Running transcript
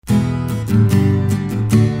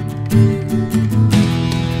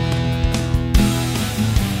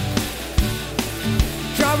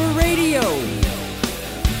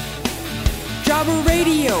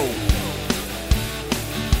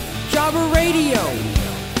Radio.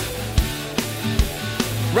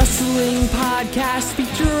 Wrestling podcast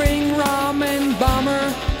featuring Ramen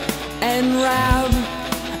Bomber and Rab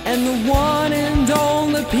and the one and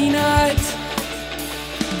only Peanut.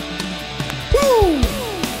 Woo!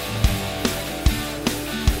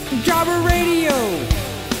 Jobber Radio.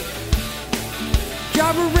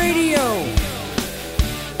 Jobber Radio.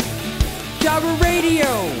 Jobber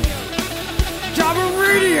Radio. Jobber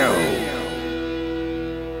Radio.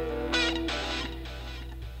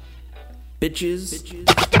 Bitches.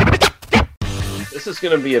 This is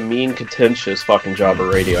gonna be a mean, contentious fucking Jobber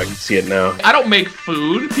Radio. I can see it now. I don't make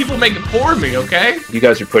food. People make it for me, okay? You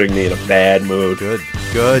guys are putting me in a bad mood.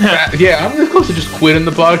 Good. Yeah, I'm close to just quitting the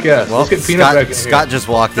podcast. Well, Let's get Peanut back in Scott just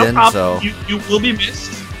walked No in, problem. so... You will be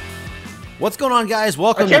missed. What's going on, guys?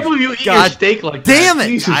 Welcome I can't believe you eat your steak like that. Damn it!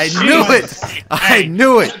 Jesus. I knew it! I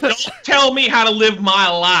knew it! Don't tell me how to live my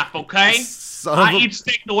life, okay? Son I of a- eat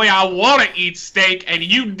steak the way I want to eat steak, and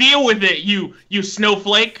you deal with it, you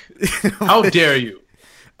snowflake. How dare you?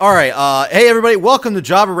 All right, hey everybody, welcome to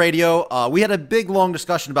Jobber Radio. We had a big, long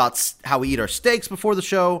discussion about how we eat our steaks before the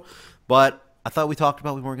show, but I thought we talked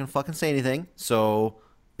about we weren't going to fucking say anything, so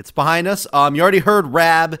it's behind us. You already heard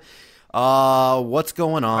Rab. What's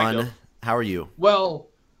going on? How are you? Well,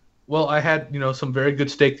 I had some very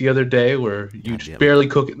good steak the other day where you just damn it. barely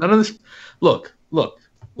cook it. None of this. Look.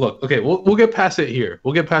 Okay, we'll get past it here.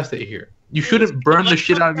 You shouldn't burn the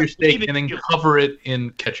shit out of your steak and then cover it in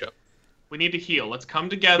ketchup. We need to heal. Let's come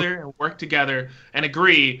together and work together and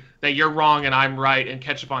agree that you're wrong and I'm right and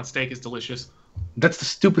ketchup on steak is delicious. That's the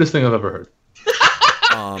stupidest thing I've ever heard.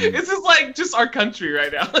 This is like just our country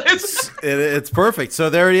right now. It's perfect. So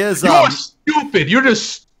there it is. You're stupid. You're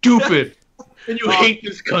just stupid. And you hate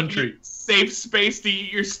this country. Safe space to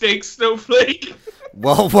eat your steak, snowflake.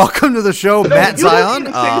 Well, welcome to the show, Matt You Zion.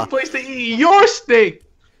 don't need a safe place to eat your steak.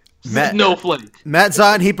 Snowflake. Matt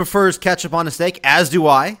Zion, he prefers ketchup on a steak, as do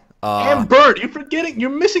I. And burn. You're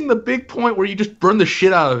missing the big point where you just burn the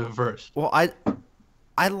shit out of it first. Well, I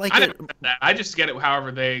like I it. never said that. I just get it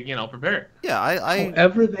however they, prepare it. Yeah, I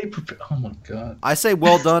However they prepare. Oh my god. I say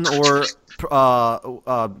well done or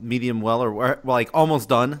medium well or like almost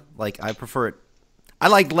done. Like I prefer it. I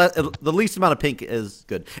like the least amount of pink is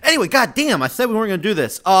good. Anyway, goddamn, I said we weren't gonna do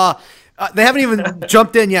this. They haven't even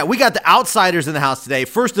jumped in yet. We got the outsiders in the house today.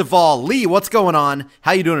 First of all, Lee, what's going on?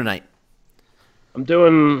 How you doing tonight? I'm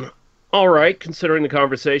doing all right, considering the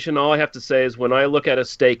conversation. All I have to say is when I look at a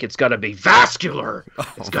steak, it's got to be vascular.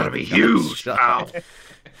 It's got to be huge.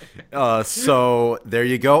 Ow. So there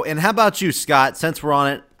you go. And how about you, Scott? Since we're on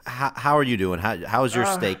it, how are you doing? How is your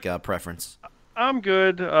steak preference? I'm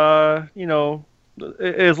good. As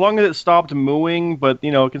long as it stopped mooing, but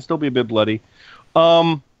it can still be a bit bloody.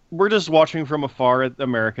 We're just watching from afar at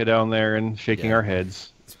America down there and shaking our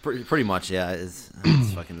heads. It's pretty much, yeah. It's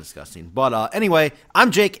fucking disgusting. But anyway,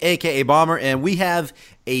 I'm Jake, a.k.a. Bomber, and we have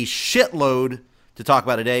a shitload to talk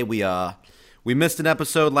about today. We missed an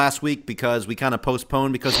episode last week because we kind of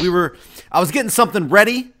postponed because I was getting something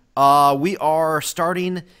ready. We are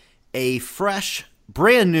starting a fresh,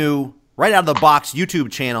 brand new, right out of the box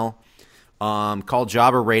YouTube channel called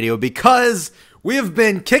Jobber Radio because we have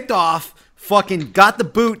been kicked off, fucking got the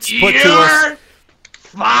boots put to us.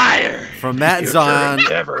 Fire From Matt Zion.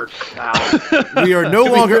 Never. We are no To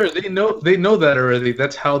be longer. fair, they know that already.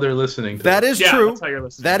 That's how they're listening. That is Yeah, true. that's how you're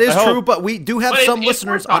listening. That is I true, hope. but we do have But some it's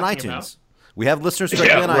listeners worth on talking iTunes. about. We have listeners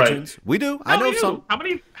directly on right. iTunes. We do. No, I know we do. some.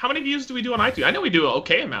 How many views do we do on iTunes? I know we do an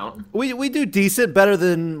okay amount. We do decent, better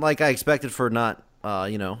than like I expected for not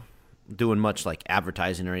doing much like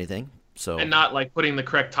advertising or anything. So And not like putting the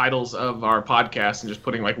correct titles of our podcast and just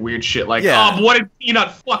putting like weird shit like, Yeah. oh, but what did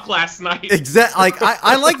Peanut fuck last night? exactly. Like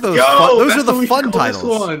I like those. Yo, Those that's are the what we fun call this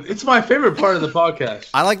titles. one. It's my favorite part of the podcast.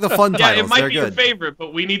 I like the fun Yeah, titles. it might They're be your good. favorite,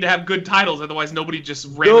 but we need to have good titles, otherwise nobody just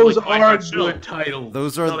randomly Those finds are our show. good titles.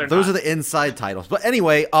 Those No, are they're those not. are the inside titles. But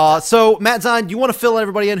anyway, so Matt Zion, you want to fill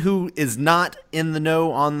everybody in who is not in the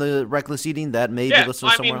know on the reckless eating that may be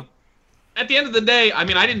listening somewhere else? At the end of the day, I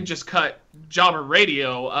didn't just cut Jobber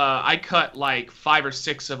Radio. I cut like 5 or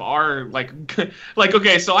 6 of our like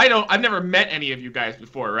okay. So I've never met any of you guys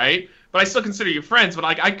before, right? But I still consider you friends. But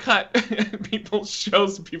like I cut people's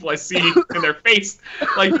shows, people I see in their face,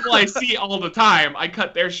 like people I see all the time. I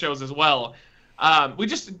cut their shows as well. We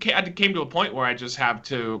just came to a point where I just have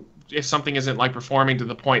to, if something isn't like performing to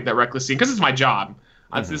the point that reckless eating, because it's my job.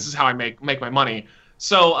 This is how I make my money.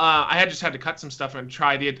 So I had to cut some stuff and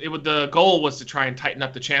try the goal was to try and tighten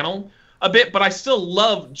up the channel a bit, but I still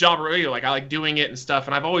love Jobber Radio. Like I like doing it and stuff,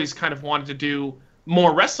 and I've always kind of wanted to do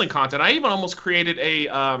more wrestling content. I even almost created a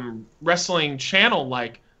wrestling channel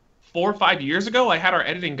like 4 or 5 years ago, I had our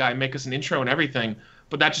editing guy make us an intro and everything,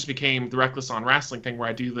 but that just became the Reckless on Wrestling thing where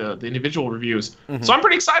I do the individual reviews. So I'm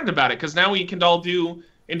pretty excited about it because now we can all do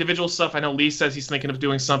individual stuff. I know Lee says he's thinking of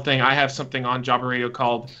doing something. I have something on Jobber Radio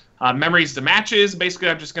called Memories to Matches. Basically,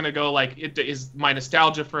 I'm just going to go like, it is my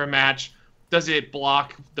nostalgia for a match. Does it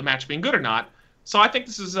block the match being good or not? So I think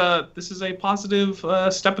this is a positive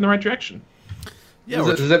step in the right direction. Yeah.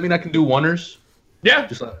 Does that mean I can do oneers? Yeah.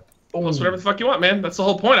 Just like, Post whatever the fuck you want, man. That's the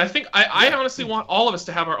whole point. I think I honestly want all of us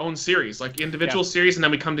to have our own series, like individual series, and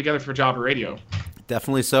then we come together for Jobber Radio.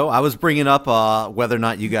 Definitely so. I was bringing up whether or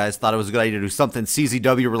not you guys thought it was a good idea to do something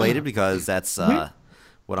CZW related because that's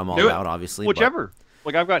what I'm all about, obviously. Whichever.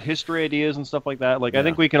 Like, I've got history ideas and stuff like that. Like, I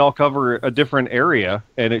think we can all cover a different area,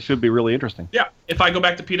 and it should be really interesting. Yeah. If I go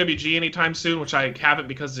back to PWG anytime soon, which I haven't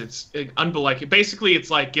because it's basically it's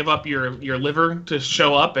like give up your liver to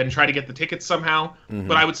show up and try to get the tickets somehow.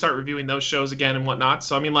 But I would start reviewing those shows again and whatnot.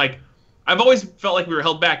 So, I mean, like, I've always felt like we were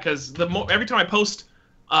held back because every time I post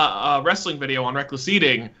a wrestling video on Reckless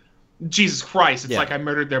Eating, Jesus Christ, it's like I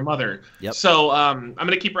murdered their mother. Yep. So I'm going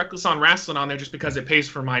to keep Reckless on Wrestling on there just because it pays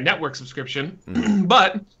for my network subscription.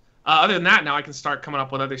 But other than that, now I can start coming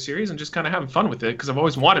up with other series and just kind of having fun with it because I've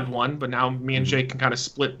always wanted one, but now me and Jake can kind of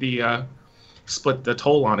split the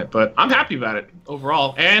toll on it. But I'm happy about it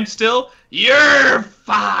overall. And still, you're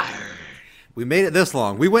fired. We made it this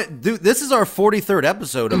long. This is our 43rd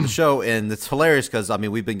episode of the show, and it's hilarious because, I mean,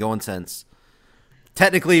 we've been going since...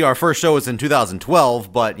 Technically, our first show was in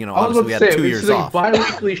 2012, but, you know, obviously we had 2 years off. This is a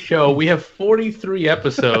bi-weekly show. We have 43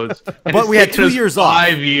 episodes. But we had 2 years off.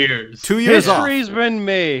 5 years. 2 years off. History's been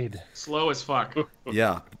made. Slow as fuck.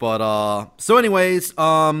 Yeah, but, so anyways,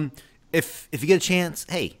 if you get a chance,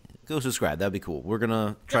 hey, go subscribe. That'd be cool. We're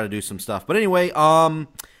gonna try to do some stuff. But anyway,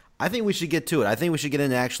 I think we should get to it. I think we should get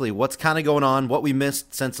into actually what's kind of going on, what we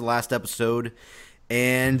missed since the last episode,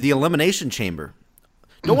 and the Elimination Chamber.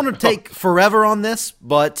 Don't want to take forever on this,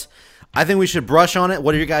 but I think we should brush on it.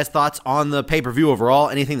 What are your guys' thoughts on the pay-per-view overall?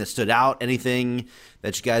 Anything that stood out? Anything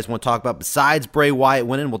that you guys want to talk about besides Bray Wyatt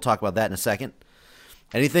winning? We'll talk about that in a second.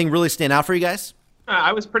 Anything really stand out for you guys?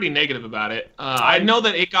 I was pretty negative about it. I know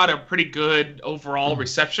that it got a pretty good overall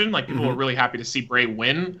reception. Like, people were really happy to see Bray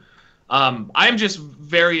win. I'm just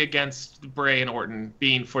very against Bray and Orton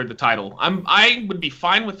being for the title. I would be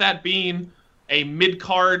fine with that being a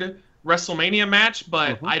mid-card WrestleMania match,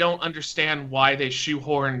 but I don't understand why they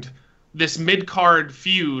shoehorned this mid-card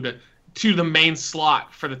feud to the main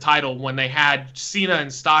slot for the title when they had Cena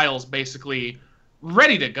and Styles basically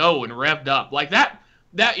ready to go and revved up. Like that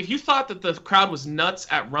if you thought that the crowd was nuts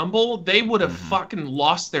at Rumble, they would have fucking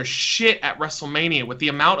lost their shit at WrestleMania with the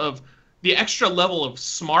amount of the extra level of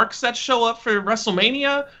smarks that show up for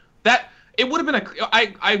WrestleMania. That it would have been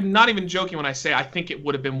I'm not even joking when I say I think it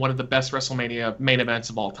would have been one of the best WrestleMania main events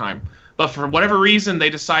of all time. But for whatever reason, they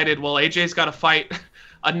decided, well, AJ's got to fight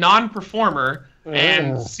a non-performer,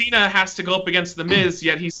 and Cena has to go up against The Miz,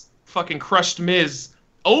 yet he's fucking crushed Miz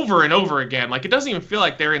over and over again. Like, it doesn't even feel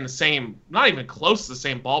like they're in the same, not even close to the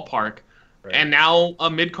same ballpark. Right. And now a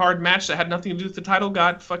mid-card match that had nothing to do with the title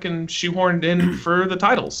got fucking shoehorned in for the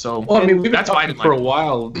title. So, well, I mean, we've been talking for a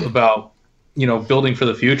while about, you know, building for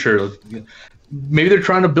the future. Maybe they're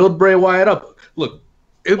trying to build Bray Wyatt up. Look,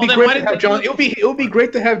 it would be great to have John. It would be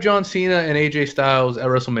great to have John Cena and AJ Styles at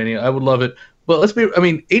WrestleMania. I would love it. But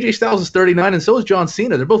AJ Styles is 39 and so is John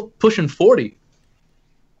Cena. They're both pushing 40.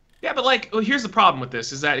 Yeah, but here's the problem with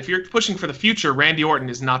this: is that if you're pushing for the future, Randy Orton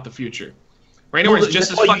is not the future. Randy Orton is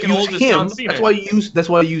just as fucking old as John Cena. That's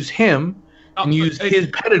why you use him and use his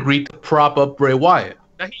pedigree to prop up Bray Wyatt.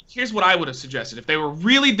 Now, here's what I would have suggested: if they were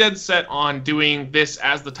really dead set on doing this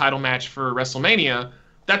as the title match for WrestleMania,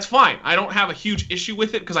 that's fine. I don't have a huge issue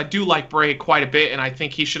with it because I do like Bray quite a bit, and I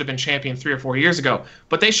think he should have been champion 3 or 4 years ago.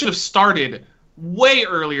 But they should have started way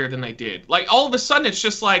earlier than they did. Like, all of a sudden, it's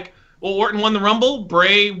just like, well, Orton won the Rumble,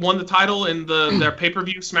 Bray won the title in their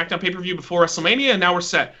pay-per-view, SmackDown pay-per-view before WrestleMania, and now we're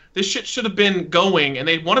set. This shit should have been going,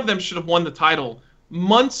 and one of them should have won the title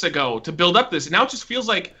months ago to build up this. And now it just feels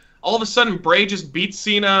like all of a sudden Bray just beats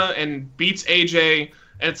Cena and beats AJ,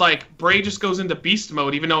 and it's like Bray just goes into beast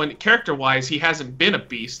mode, even though character-wise he hasn't been a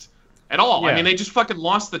beast at all. Yeah. I mean, they just fucking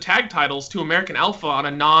lost the tag titles to American Alpha on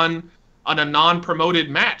a non-promoted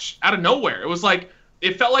match out of nowhere. It was like,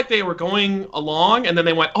 it felt like they were going along, and then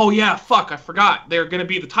they went, oh yeah, fuck, I forgot. They're going to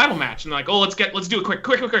be the title match. And they're like, oh, let's do it quick.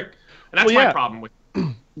 And that's my problem with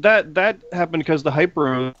it. That happened because the hype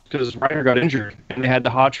rose, because Ryder got injured, and they had to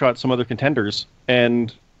hotshot some other contenders.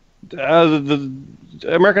 And the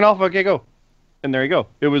American Alpha, okay, go. And there you go.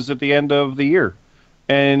 It was at the end of the year.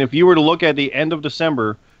 And if you were to look at the end of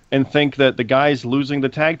December and think that the guys losing the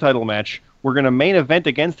tag title match we're going to main event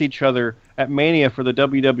against each other at Mania for the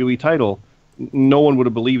WWE title, no one would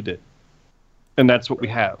have believed it. And that's what we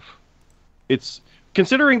have. It's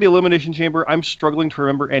considering the Elimination Chamber, I'm struggling to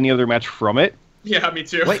remember any other match from it. Yeah, me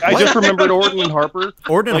too. Wait, I just remembered Orton and Harper.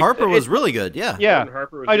 Orton and Harper was really good, yeah. Yeah,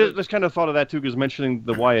 Harper was I good. just kind of thought of that too, because mentioning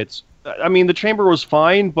the Wyatts. I mean, the Chamber was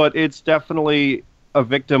fine, but it's definitely a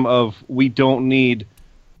victim of we don't need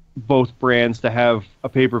both brands to have a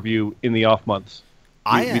pay-per-view in the off months.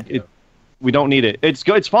 We don't need it. It's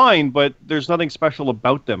good. It's fine, but there's nothing special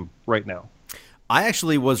about them right now. I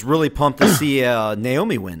actually was really pumped to see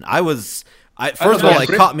Naomi win. First of all, it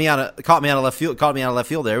caught me out of left field. Caught me out of left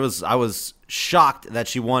field. I was shocked that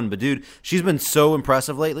she won, but dude, she's been so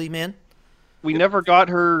impressive lately, man. We never got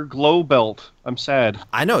her glow belt. I'm sad.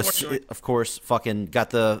 I know, of course, fucking got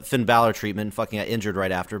the Finn Balor treatment. Fucking got injured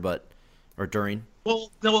right after, or during.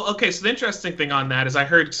 Well, no, okay. So the interesting thing on that is I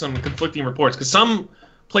heard some conflicting reports because some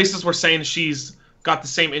places were saying she's got the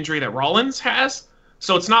same injury that Rollins has.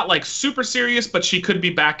 So it's not like super serious, but she could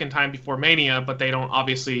be back in time before Mania. But they don't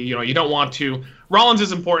obviously, you don't want to. Rollins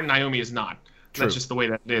is important. Naomi is not. True. That's just the way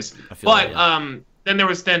that it is. But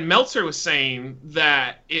then Meltzer was saying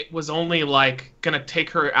that it was only like gonna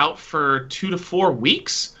take her out for 2 to 4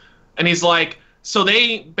 weeks, and he's like, so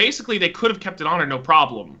they could have kept it on her no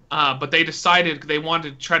problem, but they decided they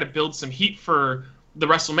wanted to try to build some heat for the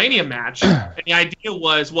WrestleMania match, and the idea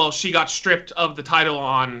was, well, she got stripped of the title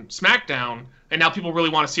on SmackDown, and now people really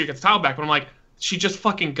want to see her get the title back. But I'm like, she just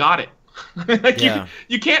fucking got it.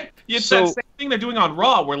 You can't. It's that same thing they're doing on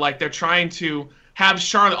Raw, where like they're trying to have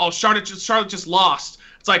Charlotte. Oh, Charlotte just lost.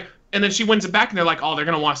 It's like, and then she wins it back, and they're like, oh, they're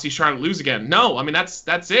gonna want to see Charlotte lose again. No, I mean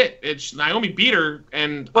that's it. It's Naomi beat her,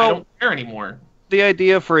 and I don't care anymore. The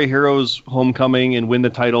idea for a Hero's homecoming and win the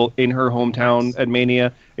title in her hometown at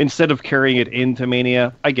Mania instead of carrying it into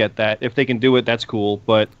Mania, I get that. If they can do it, that's cool.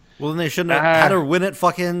 But well, then they shouldn't have had her win it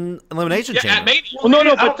fucking Elimination Chamber. At Mania. Well, no, I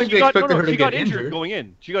don't but think she they got, expected her to she got get injured going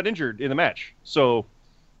in. She got injured in the match, so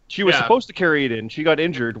she was supposed to carry it in. She got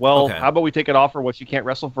injured. Well, how about we take it off her what she can't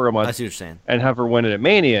wrestle for a month? I see what you're saying. And have her win it at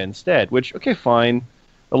Mania instead. Which, okay, fine.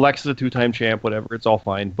 Alexa's a 2-time champ, whatever. It's all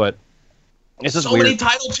fine, but it's just so weird. many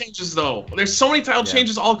title changes though. There's so many title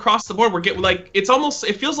changes all across the board. We're getting like it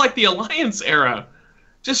feels like the Alliance era.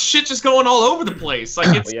 Just shit just going all over the place. Like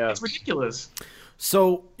it's ridiculous.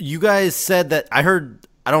 So you guys said that I don't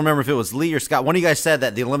remember if it was Lee or Scott. One of you guys said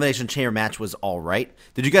that the Elimination Chamber match was all right.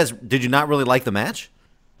 Did you not really like the match?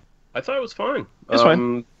 I thought it was fine. It's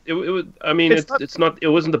fine. It was. I mean, it's not. It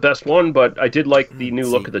wasn't the best one, but I did like the new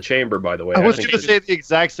look of the chamber. By the way, I was going to say the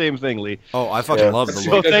exact same thing, Lee. Oh, I fucking love the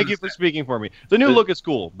So look. thank you for speaking for me. The new look is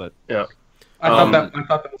cool, but yeah. I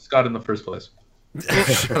thought that was Scott in the first place.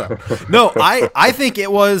 No, I think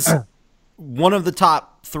it was one of the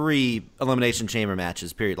top 3 Elimination Chamber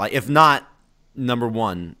matches. Period. Like, if not number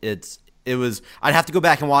 1, it was. I'd have to go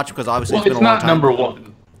back and watch it because obviously it's been a long time. It's not number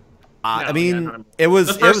 1. I mean, it was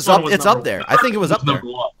up. It's up there. I think it was up there.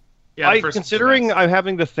 Yeah, considering I'm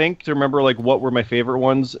having to think to remember like what were my favorite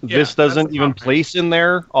ones, this doesn't even place in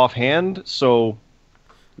there offhand. So,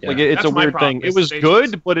 like, it's a weird thing. It was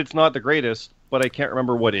good, but it's not the greatest. But I can't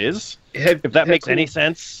remember what is. If that makes any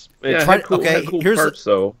sense. Here's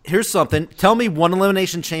something. Tell me one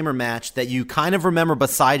Elimination Chamber match that you kind of remember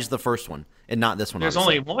besides the first one, and not this one. There's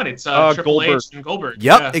obviously. only one. It's Triple Goldberg. H and Goldberg.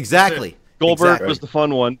 Yep, exactly. Goldberg was the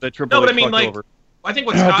fun one that Triple H fucked over. I think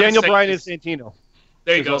what Scott Daniel is Bryan and saying Santino.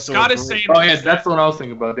 There you go. Scott is saying. Oh yeah, that's the one I was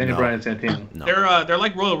thinking about. Daniel Bryan and Santino. No. They're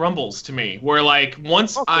like Royal Rumbles to me, where like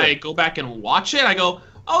once I go back and watch it, I go,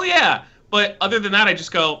 oh yeah. But other than that, I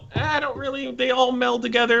just go, I don't really. They all meld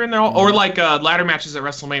together, and they're all, or like ladder matches at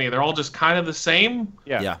WrestleMania. They're all just kind of the same.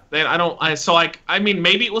 Yeah. Then I mean,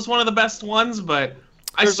 maybe it was one of the best ones, but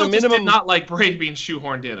I There's still a just minimum- did not like Bray being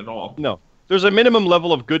shoehorned in at all. No. There's a minimum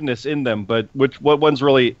level of goodness in them, but what ones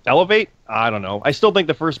really elevate? I don't know. I still think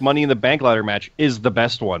the first Money in the Bank ladder match is the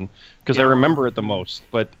best one because I remember it the most.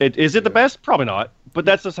 But is it the best? Probably not. But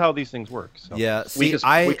that's just how these things work. So. Yeah. See,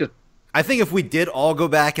 I think if we did all go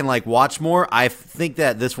back and like watch more, I think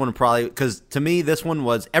that this one probably, because to me this one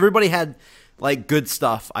was, everybody had like good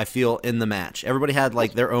stuff. I feel in the match, everybody had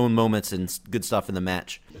like their own moments and good stuff in the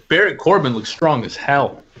match. Baron Corbin looks strong as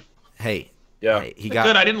hell. Hey. Yeah, he got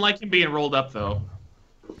good. I didn't like him being rolled up though.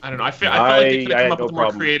 I don't know. I feel like they could have come up with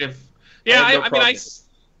more creative. Yeah, I mean,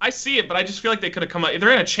 I see it, but I just feel like they could have come up.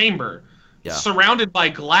 They're in a chamber, surrounded by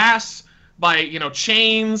glass, by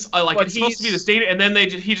chains. Like it's supposed to be this data, and then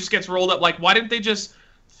he just gets rolled up. Like, why didn't they just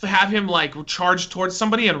have him like charge towards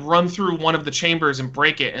somebody and run through one of the chambers and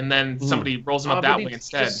break it, and then somebody rolls him up that way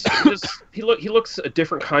instead. He looks a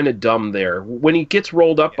different kind of dumb there. When he gets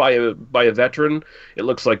rolled up by a veteran, it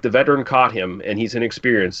looks like the veteran caught him and he's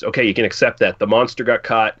inexperienced. Okay, you can accept that. The monster got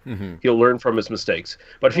caught. He'll learn from his mistakes.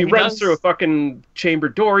 But if he runs through a fucking chamber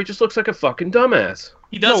door, he just looks like a fucking dumbass.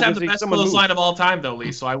 He does have the best clothesline of all time, though,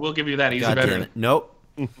 Lee. So I will give you that. He's a veteran. Nope.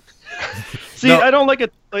 See, no. I don't like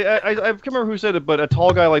it. Like, I can't remember who said it, but a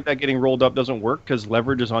tall guy like that getting rolled up doesn't work because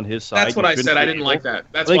leverage is on his side. That's what I said. I didn't like that.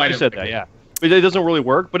 That's why I you said that. Yeah, but it doesn't really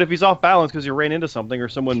work. But if he's off balance because you ran into something or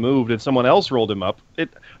someone moved and someone else rolled him up,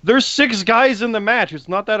 there's 6 guys in the match. It's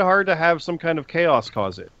not that hard to have some kind of chaos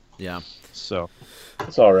cause it. Yeah. So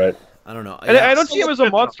it's all right. I don't know. And I don't see him as a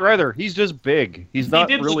monster either. He's just big. He's not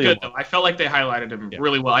really. He did look good though. I felt like they highlighted him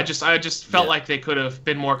really well. I just felt like they could have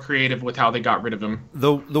been more creative with how they got rid of him.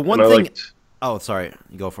 The one thing. Oh, sorry.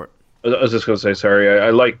 You go for it. I was just going to say, sorry. I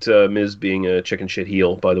liked Miz being a chicken shit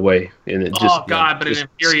heel, by the way. And it just, but it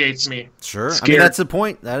infuriates me. Sure. I mean, that's the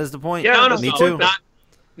point. That is the point. Yeah, me too.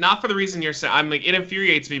 Not for the reason you're saying. I'm like, it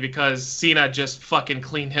infuriates me because Cena just fucking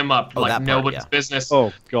cleaned him up like nobody's business.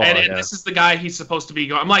 Oh god. And this is the guy he's supposed to be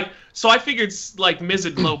going. I'm like, so I figured like Miz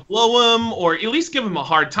would blow him or at least give him a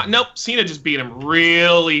hard time. Nope, Cena just beat him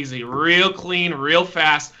real easy, real clean, real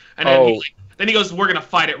fast, and then then he goes, "We're gonna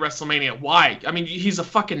fight at WrestleMania." Why? I mean, he's a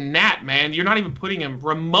fucking gnat, man. You're not even putting him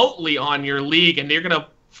remotely on your league, and you're gonna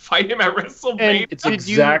fight him at WrestleMania. It's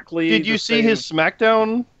exactly. Did you see his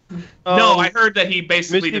SmackDown? No, I heard that he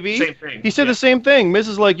basically did the same thing. He said the same thing. Miz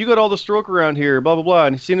is like, "You got all the stroke around here, blah blah blah,"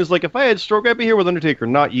 and Cena's like, "If I had stroke, I'd be here with Undertaker,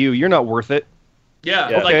 not you. You're not worth it." Yeah.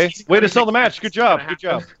 Okay. Like, way to sell the match. Good job. Good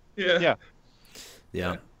job. Yeah.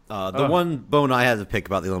 The one bone I had to pick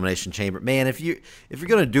about the Elimination Chamber, man, if you're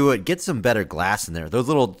gonna do it, get some better glass in there. The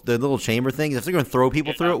little chamber things. If they're gonna throw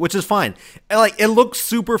people through it, which is fine, like it looks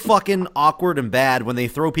super fucking awkward and bad when they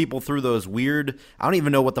throw people through those weird. I don't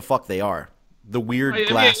even know what the fuck they are. The weird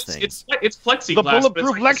glass things. It's plexiglass. The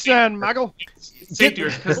bulletproof Lexan, Maggle. Safety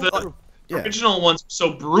because the original ones were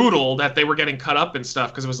so brutal that they were getting cut up and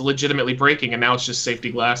stuff because it was legitimately breaking, and now it's just safety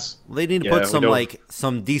glass. Well, they need to put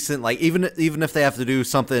some decent, like even if they have to do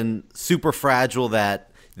something super fragile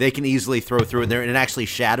that they can easily throw through and it actually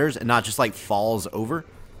shatters and not just like falls over.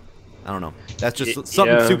 I don't know. That's just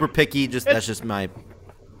something super picky. That's just my.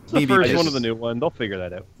 The first one of the new one. They'll figure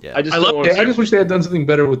that out. Yeah. I just wish they had done something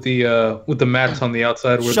better with the mats on the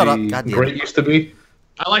outside where the grate used to be.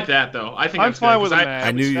 I like that though. I think I'm fine with that.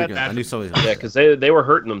 I knew you were gonna. I knew somebody. Yeah, because they were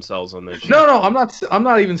hurting themselves on this. No, I'm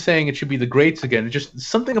not even saying it should be the grates again. It's just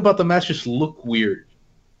something about the mats just look weird.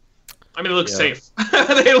 I mean, it looks safe.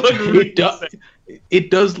 They look really safe.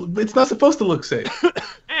 It does. It's not supposed to look safe.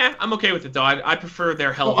 I'm okay with it though. I prefer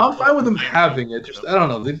their hell. I'm fine with them having it. Just I don't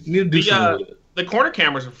know. They need to do something with it. The corner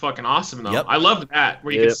cameras are fucking awesome though. Yep. I love that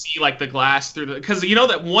where you can see like the glass through because you know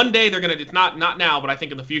that one day they're gonna not now, but I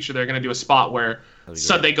think in the future they're gonna do a spot where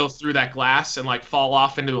they go through that glass and like fall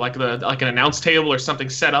off into like an announce table or something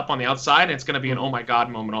set up on the outside, and it's gonna be an oh my god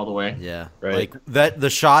moment all the way. Yeah, right. Like the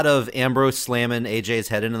shot of Ambrose slamming AJ's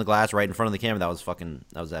head into the glass right in front of the camera. That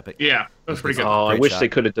was epic. Yeah, that was pretty good. Oh, I wish they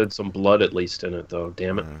could have done some blood at least in it though.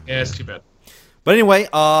 Damn it. Yeah, it's too bad. But anyway,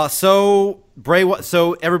 so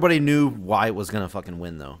everybody knew Wyatt was gonna fucking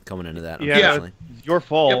win though, coming into that. Yeah, your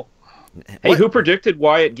fault. Yep. Hey, who predicted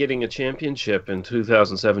Wyatt getting a championship in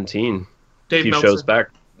 2017? Dave Meltzer. Shows back.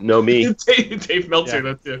 No, me. Dave Meltzer,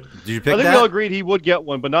 that too. Did you pick I think that? we all agreed he would get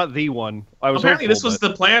one, but not the one. Apparently, this was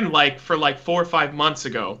the plan for 4 or 5 months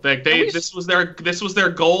ago. Like this was their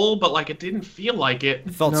goal, but like it didn't feel like it.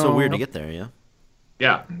 It felt so weird to get there. Yeah.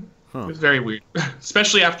 Yeah. Huh. It was very weird,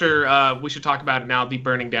 especially after we should talk about it now. The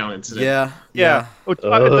burning down incident. Yeah.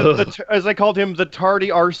 As I called him, the tardy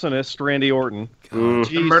arsonist, Randy Orton.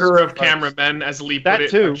 The murderer of cameramen, as Lee put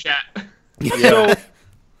it in chat. So,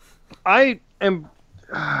 I am.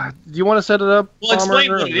 Do you want to set it up? Well, explain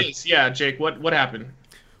what it is. Yeah, Jake. What happened?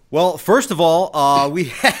 Well, first of all, we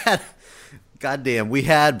had. Goddamn, we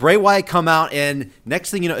had Bray Wyatt come out, and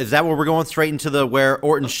next thing you know, is that where we're going straight into where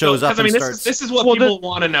Orton shows up and starts? This is what people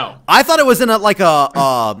want to know. I thought it was in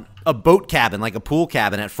a boat cabin, like a pool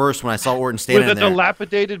cabin at first when I saw Orton standing there. With a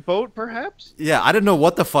dilapidated boat, perhaps? Yeah, I didn't know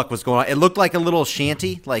what the fuck was going on. It looked like a little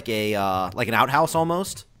shanty, like an outhouse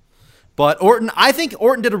almost. But I think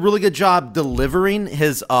Orton did a really good job delivering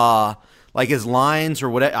his his lines or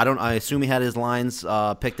whatever. I assume he had his lines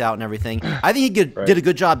picked out and everything. I think he did a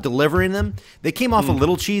good job delivering them. They came off a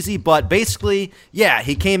little cheesy, but basically, yeah,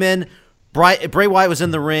 he came in. Bray Wyatt was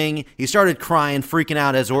in the ring. He started crying, freaking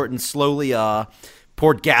out as Orton slowly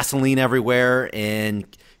poured gasoline everywhere and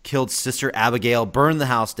killed Sister Abigail, burned the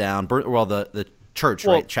house down, the church,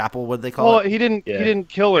 Well- right? Chapel, what do they call Well, it? he didn't. Yeah. He didn't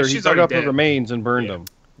kill her. Yeah, He she's dug already up her dead. remains and burned Yeah. them.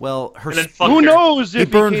 Well, her And then s- fucked Who her. knows he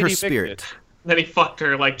if burned her Katie picked spirit. it? Then he fucked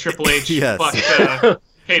her like Triple H Yes. fucked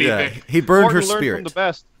Katie Yeah, Vick. he burned Orton her learned spirit. from the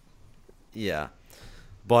best. Yeah,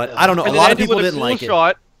 but I don't know. And A then lot of ended people with a didn't cool like it.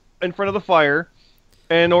 shot in front of the fire,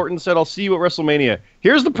 and Orton said, "I'll see you at WrestleMania."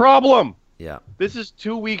 Here's the problem. Yeah, This is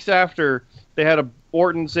 2 weeks after they had a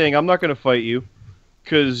Orton saying, "I'm not going to fight you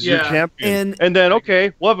because you're Yeah. champion." And then,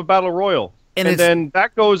 okay, we'll have a battle royal. And And it's- then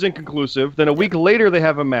that goes inconclusive. Then a week later they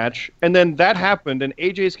have a match, and then that happened, and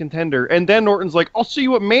AJ's contender. And then Orton's like, "I'll see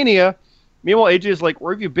you at Mania." Meanwhile, AJ's like,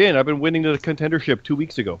 "Where have you been? I've been winning the contendership 2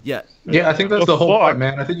 weeks ago." yeah, Yeah, I think that's The the whole fuck? point,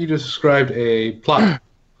 man. I think you just described a plot.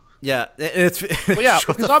 yeah. It's Well, yeah, Shut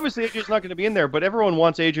because the- obviously AJ's not going to be in there, but everyone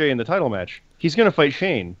wants AJ in the title match. He's going to fight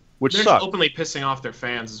Shane, which They're sucks. just openly pissing off their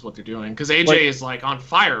fans, is what they're doing. Because AJ Like- is like on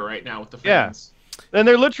fire right now with the Yeah. fans. And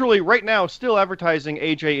they're literally right now still advertising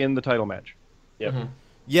AJ in the title match. Yep.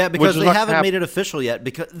 Yeah, because is they not haven't hap- made it official yet.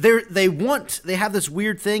 Because they have this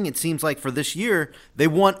weird thing. It seems like for this year, they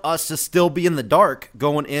want us to still be in the dark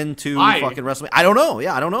going into Why? fucking WrestleMania. I don't know.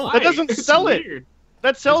 Yeah, I don't know. Why? doesn't It's sell it. weird.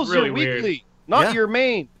 That sells It's really your weird. weekly, not Yeah. your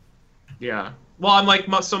main. Yeah. Well, I'm like,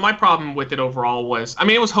 so my problem with it overall was, I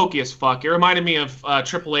mean, it was hokey as fuck. It reminded me of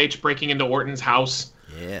Triple H breaking into Orton's house.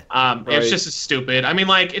 Yeah, It's Right. just as stupid. I mean,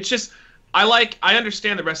 like, it's just, I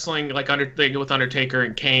understand the wrestling, like, thing with Undertaker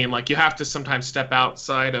and Kane. Like, you have to sometimes step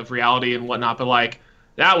outside of reality and whatnot, but, like,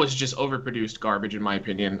 that was just overproduced garbage, in my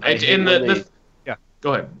opinion. I hate In when the, they- Yeah.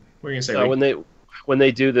 Go ahead. What are you going to say, Rick? when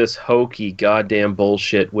they do this hokey goddamn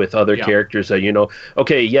bullshit with other Yeah. characters that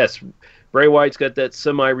okay, yes, Bray Wyatt's got that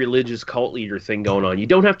semi-religious cult leader thing going on. You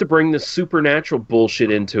don't have to bring the supernatural bullshit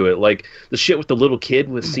into it, like the shit with the little kid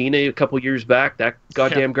with Cena a couple years back. That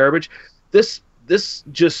goddamn garbage. This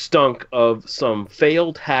just stunk of some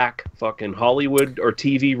failed hack fucking Hollywood or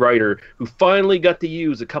TV writer who finally got to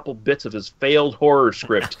use a couple bits of his failed horror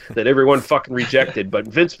script that everyone fucking rejected. But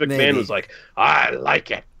Vince McMahon Maybe. was like, I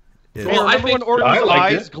like it. Yeah. Well, I Remember when think- Orton's I liked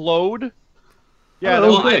eyes it. glowed? Yeah, Oh, that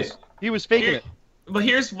was well, I- nice. he was faking Here- it. But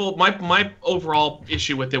here's my overall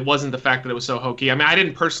issue with it wasn't the fact that it was so hokey. I mean, I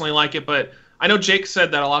didn't personally like it, but I know Jake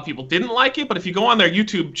said that a lot of people didn't like it. But if you go on their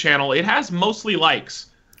YouTube channel, it has mostly likes.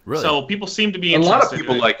 Really? So people seem to be A interested. lot of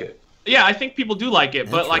people in it. like it. Yeah, I think people do like it,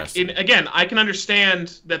 but like Interesting. again, I can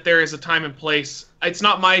understand that there is a time and place. It's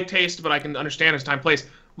not my taste, but I can understand there's time and place.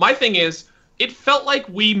 My thing is, it felt like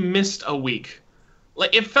we missed a week.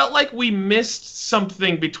 Like it felt like we missed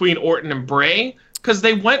something between Orton and Bray because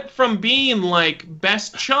they went from being like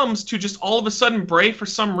best chums to just all of a sudden Bray for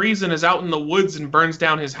some reason is out in the woods and burns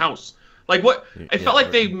down his house. Like what? It felt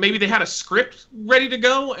like maybe they had a script ready to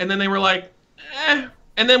go and then they were like,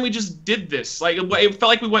 and then we just did this. Like it felt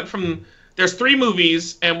like we went from there's 3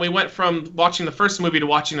 movies and we went from watching the first movie to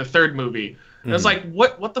watching the third movie. And it's like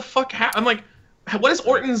what the fuck happened? I'm like, what's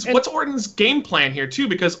Orton's game plan here too?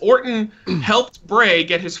 Because Orton helped Bray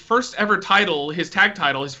get his first ever title, his tag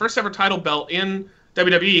title, his first ever title belt in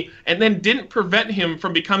WWE, and then didn't prevent him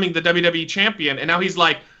from becoming the WWE champion. And now he's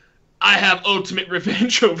like, I have ultimate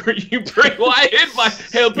revenge over you, Bray Wyatt, by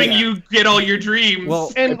helping you get all your dreams.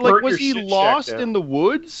 Well, And And like, burnt was your he shit lost shack down. in the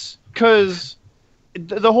woods? Because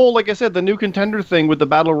the whole, like I said, the new contender thing with the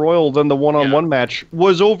battle royal, then the one-on-one match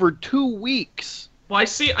was over 2 weeks. Well,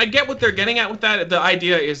 I get what they're getting at with that. The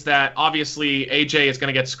idea is that obviously AJ is going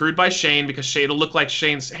to get screwed by Shane because it'll look like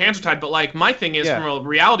Shane's hands are tied. But like my thing is, from a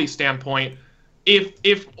reality standpoint,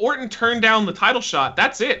 if Orton turned down the title shot,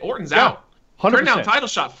 that's it. Orton's out. 100%. Turned down title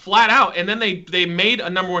shot flat out, and then they made a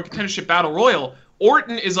 #1 contendership battle royal.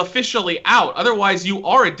 Orton is officially out. Otherwise, you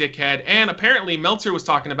are a dickhead. And apparently, Meltzer was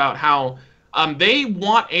talking about how they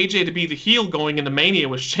want AJ to be the heel going into Mania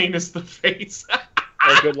with Shane as the face.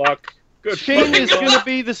 Oh, good luck. Good Shane fucking is luck. going to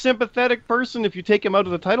be the sympathetic person if you take him out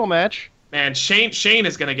of the title match. Man, Shane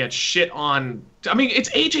is gonna get shit on. I mean, it's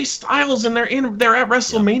AJ Styles, and they're at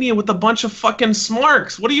WrestleMania with a bunch of fucking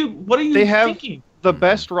smarks. What are you They have thinking? the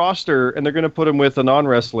best roster, and they're going to put him with a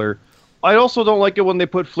non-wrestler. I also don't like it when they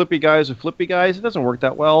put flippy guys with flippy guys. It doesn't work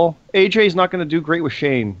that well. AJ's not going to do great with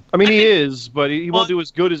Shane. I mean, he is, but he won't do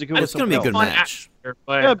as good as he could with It's going to be a good Fun match. atmosphere,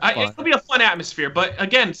 but Yeah, it'll be fun. it'll be a fun atmosphere. But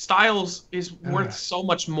again, Styles is worth so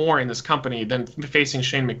much more in this company than facing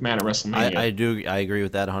Shane McMahon at WrestleMania. I agree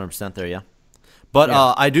with that 100% there, yeah. But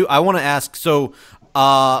I want to ask, so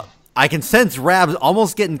I can sense Rab's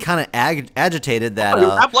almost getting kind of agitated that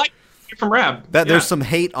I'd like to hear from Rab. that there's some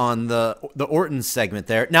hate on the Orton segment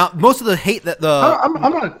there. Now, most of the hate that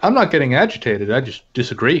I'm not getting agitated. I just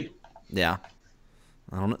disagree. yeah.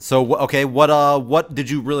 I don't know. So what did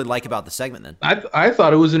you really like about the segment then? I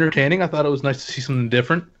thought it was entertaining. I thought it was nice to see something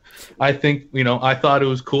different. I think, I thought it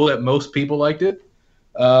was cool that most people liked it.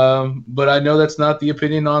 But I know that's not the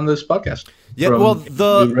opinion on this podcast. Yeah, well,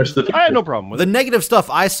 the rest of the I had no problem with the it. negative stuff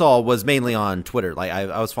I saw was mainly on Twitter. Like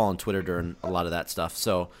I was following Twitter during a lot of that stuff,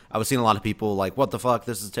 so I was seeing a lot of people like, "What the fuck?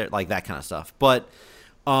 This is like that kind of stuff." But,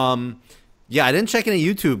 yeah, I didn't check any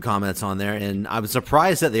YouTube comments on there, and I was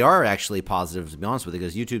surprised that they are actually positive. To be honest with you,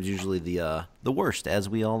 because YouTube's usually the worst, as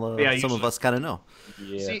we all some of us kind of know.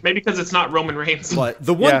 Yeah. See, maybe because it's not Roman Reigns. But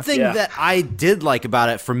the one thing that I did like about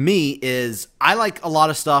it, for me, is I like a lot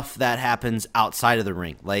of stuff that happens outside of the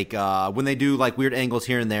ring. Like when they do like weird angles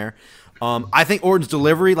here and there. I think Orton's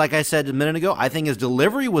delivery, like I said a minute ago, I think his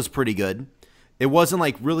delivery was pretty good. It wasn't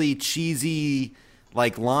like really cheesy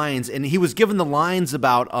like lines, and he was given the lines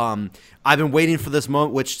about I've been waiting for this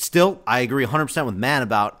moment, which still I agree 100% with Matt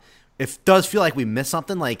about. It does feel like we missed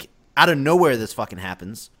something. Like out of nowhere, this fucking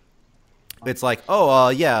happens. It's like,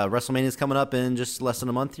 WrestleMania's coming up in just less than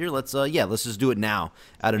a month here. Let's just do it now.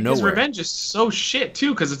 Out of nowhere. His revenge is so shit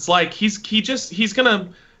too, because it's like he's gonna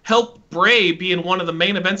help Bray be in one of the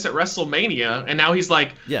main events at WrestleMania, and now he's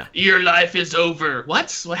like, your life is over.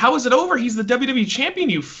 What? How is it over? He's the WWE champion,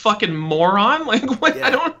 you fucking moron. Like, what?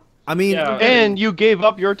 Yeah. And you gave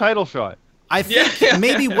up your title shot. I think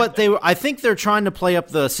maybe I think they're trying to play up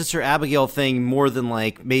the Sister Abigail thing more than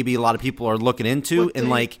like maybe a lot of people are looking into, and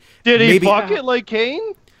like did he maybe, fuck it like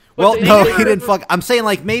Kane? Well, no, he didn't fuck. I'm saying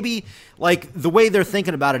like maybe like the way they're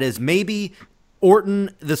thinking about it is maybe Orton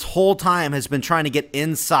this whole time has been trying to get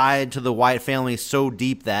inside to the Wyatt family so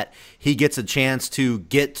deep that he gets a chance to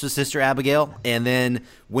get to Sister Abigail, and then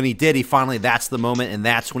when he did, that's the moment, and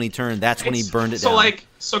that's when he turned. That's when he burned it down.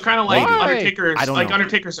 So kind of like Undertaker's,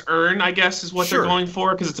 Undertaker's urn, I guess, is what they're going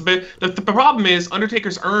for, because it's a bit. The problem is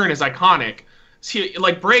Undertaker's urn is iconic. See,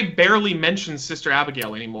 like Bray barely mentions Sister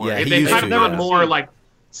Abigail anymore. Yeah, They've kind of gone more like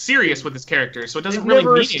serious with his character, so it doesn't really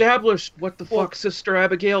never mean established what the fuck Sister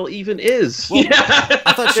Abigail even is. Well,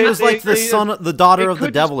 I thought she was like the daughter of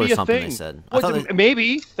the devil or something. They said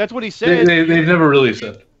maybe that's what he said. They've never really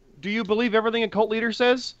said. Do you believe everything a cult leader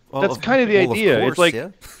says? That's kind of the idea. It's like,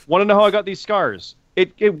 want to know how I got these scars?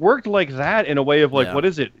 It worked like that in a way of like, what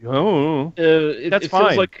is it? Oh, that's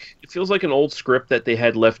fine. It feels like an old script that they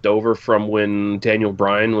had left over from when Daniel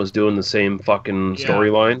Bryan was doing the same fucking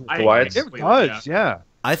storyline. It does, yeah.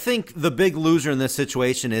 I think the big loser in this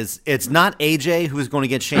situation is it's not AJ who's going to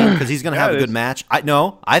get shamed because he's going to have a good match.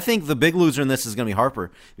 I think the big loser in this is going to be Harper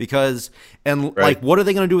because like what are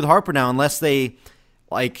they going to do with Harper now unless they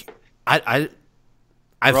like I've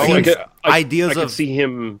seen ideas of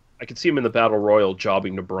I could see him in the Battle Royal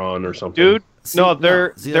jobbing to Braun or something. Dude,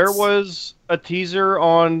 there was a teaser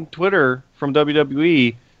on Twitter from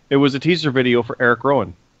WWE. It was a teaser video for Eric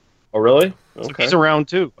Rowan. Oh, really? Okay. So he's around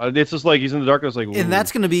too. It's just like he's in the darkness, like. And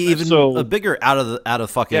that's going to be even a bigger out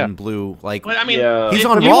of fucking blue. Like, well, I mean, he's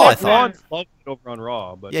on Raw. I thought. Over on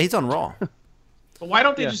Raw, but yeah, he's on Raw. But why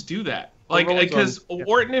don't they just do that? Like, because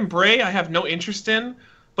Orton and Bray, I have no interest in.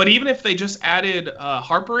 But even if they just added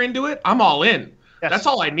Harper into it, I'm all in. Yes. That's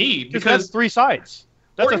all I need because that's three sides.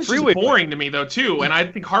 That's Orton's a three-way. Boring to me though too, and I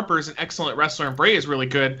think Harper is an excellent wrestler and Bray is really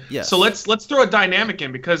good. Yes. So let's throw a dynamic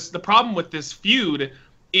in because the problem with this feud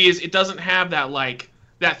is it doesn't have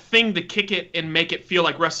that thing to kick it and make it feel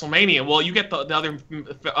like WrestleMania. Well, you get the other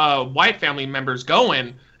Wyatt family members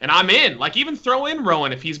going, and I'm in. Like even throw in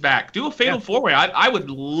Rowan if he's back. Do a fatal four-way. I would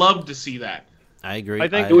love to see that. I agree. I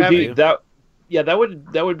think it would be that. Yeah, that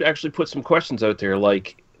would actually put some questions out there.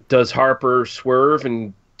 Like, does Harper swerve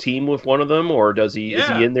and team with one of them, or does he is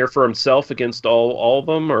he in there for himself against all of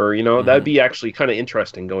them, or that'd be actually kind of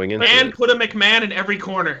interesting going into and it. Put a McMahon in every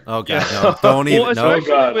corner. Oh god, no, don't even.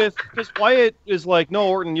 Because Wyatt is like, no,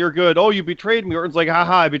 Orton, you're good. Oh, you betrayed me. Orton's like,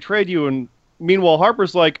 haha, I betrayed you. And meanwhile,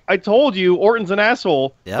 Harper's like, I told you, Orton's an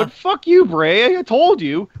asshole. Yeah. But fuck you, Bray. I told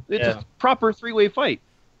you. It's a proper three-way fight.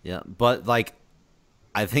 Yeah, but like,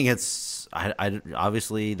 I think it's. I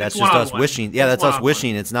obviously that's just us wishing. Yeah, that's us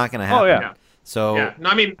wishing. It's not going to happen. Oh yeah. So no,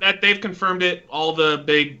 I mean that they've confirmed it. All the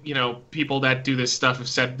big people that do this stuff have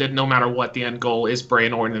said that no matter what, the end goal is Bray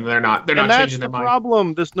and Orton, and they're not changing their mind. That's the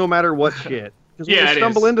problem. This no matter what shit. Because when you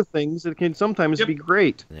stumble into things, it can sometimes be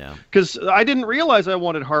great. Yeah. Because I didn't realize I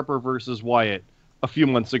wanted Harper versus Wyatt a few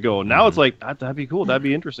months ago. Now it's like that'd be cool. That'd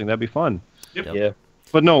be interesting. That'd be fun. Yep. Yeah.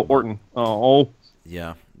 But no, Orton. Oh.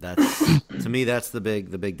 Yeah. That's to me. That's the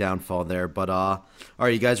big downfall there. But all right,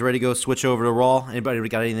 you guys ready to go switch over to Raw? Anybody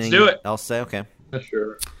got anything else to say? Okay.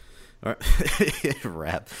 Sure. All right.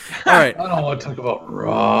 Rap. All right. I don't want to talk about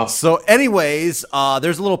Raw. So, anyways,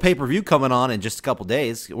 there's a little pay-per-view coming on in just a couple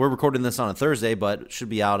days. We're recording this on a Thursday, but it should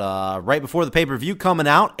be out right before the pay-per-view coming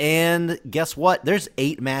out. And guess what? There's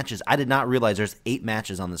 8 matches. I did not realize there's 8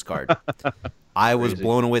 matches on this card. I was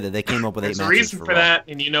blown away that they came up with 8 matches. There's a reason for that,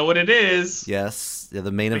 and you know what it is. Yes,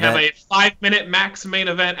 the main we event. We have a 5-minute max main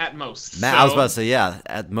event at most. I was about to say, yeah,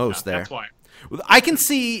 at most there. That's why. I can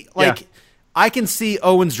see, I can see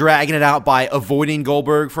Owens dragging it out by avoiding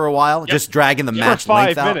Goldberg for a while, just dragging the match for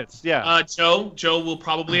length 5 minutes. Yeah. Joe will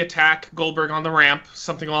probably attack Goldberg on the ramp,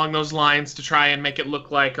 something along those lines, to try and make it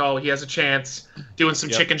look like, oh, he has a chance, doing some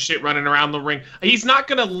chicken shit running around the ring. He's not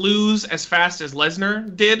gonna lose as fast as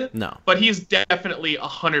Lesnar did. No. But he's definitely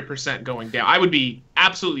 100% going down. I would be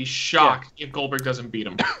absolutely shocked if Goldberg doesn't beat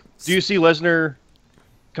him. Do you see Lesnar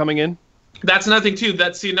coming in? That's another thing too.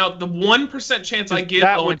 That's the 1% chance I give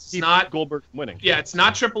Owens not Goldberg winning. Yeah, it's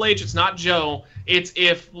not Triple H, it's not Joe. It's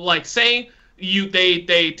if say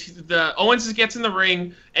the Owens gets in the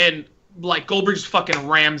ring and Goldberg just fucking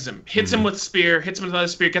rams him, hits him with a spear, hits him with another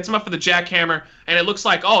spear, gets him up for the jackhammer, and it looks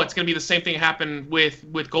like it's gonna be the same thing that happened with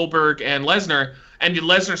Goldberg and Lesnar, and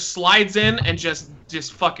Lesnar slides in and just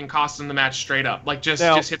fucking costs him the match straight up. Just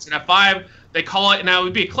hits an F5. They call it. Now it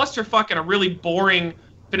would be a clusterfuck and a really boring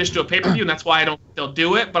finish to a pay-per-view, and that's why I don't think they'll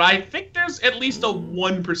do it, but I think there's at least a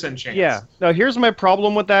 1% chance. Yeah. Now, here's my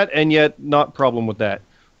problem with that, and yet not problem with that.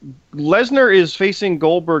 Lesnar is facing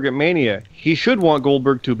Goldberg at Mania. He should want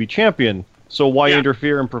Goldberg to be champion, so why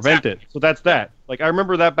interfere and prevent it? So that's that. I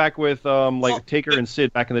remember that back with Taker and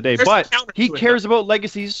Sid back in the day, but he cares about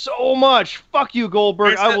legacy so much. Fuck you,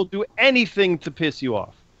 Goldberg. I will do anything to piss you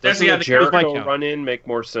off. Doesn't the Jericho run-in make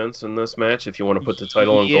more sense in this match if you want to put the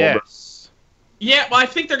title on Goldberg? Yeah, well, I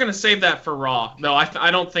think they're going to save that for Raw. No, I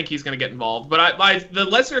don't think he's going to get involved. But the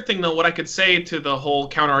Lesnar thing, though, what I could say to the whole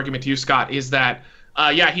counter-argument to you, Scott, is that,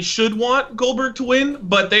 he should want Goldberg to win,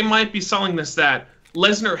 but they might be selling this that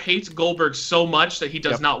Lesnar hates Goldberg so much that he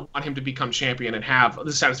does not want him to become champion and have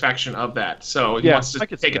the satisfaction of that. So he wants to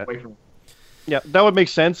take it away from him. Yeah, that would make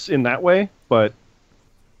sense in that way, but...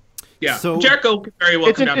 Yeah, so Jericho could very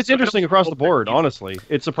well come down. It's interesting across the board, honestly.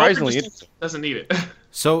 It's surprisingly interesting. Doesn't need it.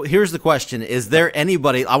 So here's the question. Is there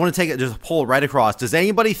anybody, I want to take it, just a poll right across. Does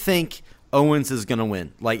anybody think Owens is going to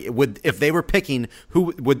win? If they were picking,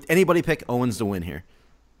 would anybody pick Owens to win here?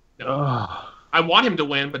 No. I want him to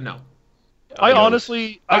win, but no. I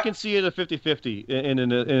honestly, I can see it a 50-50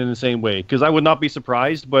 in the same way, because I would not be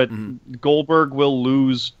surprised, but Goldberg will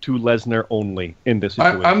lose to Lesnar only in this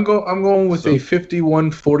situation. I'm going with a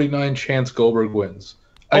 51-49 chance Goldberg wins.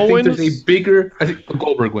 I think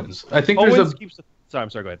Goldberg wins. I think Owens I'm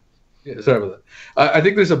sorry, go ahead. Yeah, sorry about that. I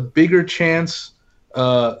think there's a bigger chance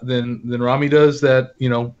than Rami does that,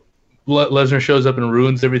 Lesnar shows up and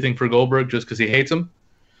ruins everything for Goldberg just because he hates him.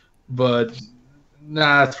 But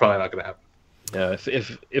that's probably not going to happen. Yeah,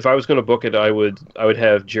 if I was going to book it, I would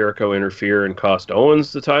have Jericho interfere and cost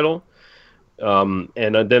Owens the title, and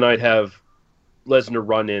then I'd have Lesnar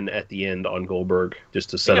run in at the end on Goldberg just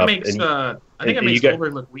to set up. I think it makes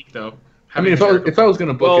Goldberg look weak, though. If I was going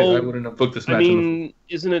to book it, I wouldn't have booked this match.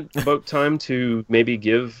 Isn't it about time to maybe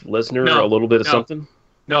give Lesnar a little bit of something?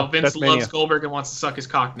 No, Vince loves Goldberg and wants to suck his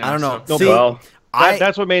cock now. I don't know. So.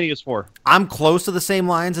 That's what Mania is for. I'm close to the same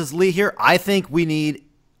lines as Lee here. I think we need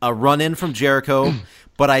a run-in from Jericho,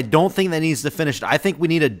 but I don't think that needs to finish it. I think we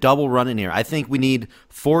need a double run-in here. I think we need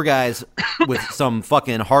 4 guys with some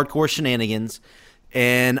fucking hardcore shenanigans,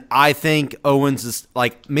 and I think Owens is,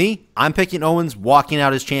 I'm picking Owens walking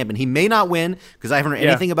out as champion. He may not win, because I haven't heard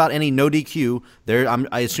anything about any no DQ.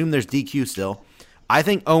 I assume there's DQ still. I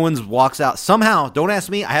think Owens walks out somehow. Don't ask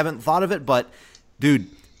me. I haven't thought of it, but, dude,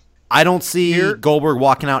 I don't see Goldberg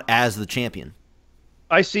walking out as the champion.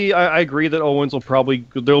 I agree that Owens there'll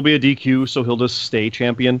be a DQ, so he'll just stay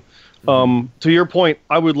champion. To your point,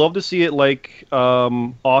 I would love to see it like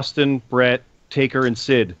Austin, Brett, Taker, and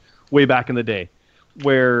Sid way back in the day,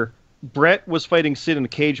 where Brett was fighting Sid in a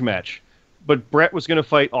cage match, but Brett was going to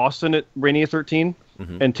fight Austin at Mania 13,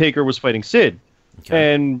 and Taker was fighting Sid.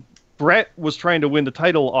 Okay. And Brett was trying to win the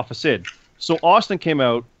title off of Sid. So Austin came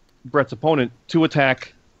out, Brett's opponent, to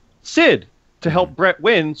attack Sid to help Brett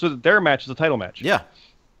win so that their match is a title match. Yeah.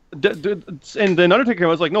 And then Undertaker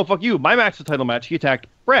was like, no, fuck you. My match is a title match. He attacked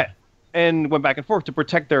Brett and went back and forth to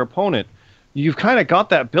protect their opponent. You've kind of got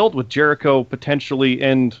that built with Jericho potentially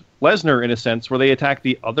and Lesnar in a sense where they attack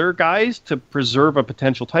the other guys to preserve a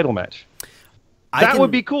potential title match. That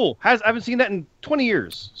would be cool. I haven't seen that in 20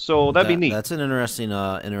 years, so that'd be neat. That's an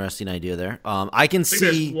interesting idea there. I can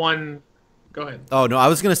see there's one Go ahead. Oh, no, I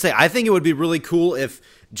was going to say, I think it would be really cool if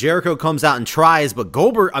Jericho comes out and tries, but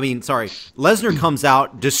Lesnar comes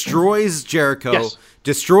out, destroys Jericho, Yes.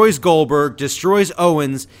 destroys Goldberg, destroys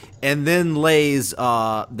Owens, and then lays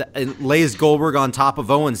Goldberg on top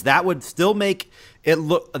of Owens. That would still make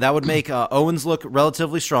Owens look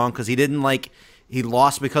relatively strong because he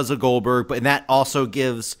lost because of Goldberg, but that also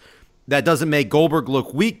that doesn't make Goldberg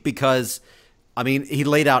look weak because he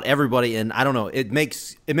laid out everybody, and I don't know, it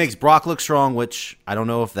makes Brock look strong, which I don't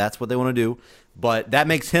know if that's what they want to do, but that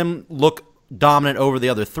makes him look dominant over the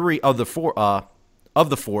other three of the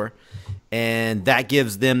four, and that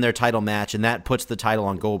gives them their title match, and that puts the title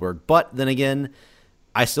on Goldberg. But then again,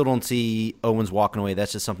 I still don't see Owens walking away.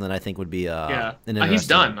 That's just something that I think would be an interesting he's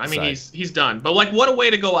done. I mean, side. he's done. But what a way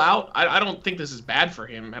to go out. I don't think this is bad for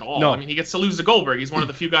him at all. No. I mean, he gets to lose to Goldberg. He's one of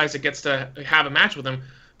the few guys that gets to have a match with him.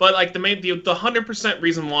 But the 100%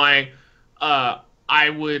 reason why I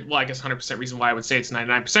guess 100% reason why I would say it's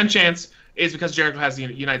 99% chance is because Jericho has the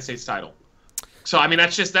United States title. So I mean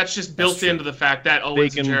that's just built into the fact that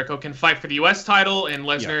Owens and Jericho can fight for the U.S. title, and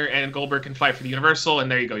Lesnar and Goldberg can fight for the Universal, and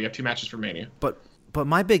there you go. You have 2 matches for Mania. But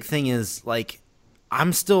my big thing is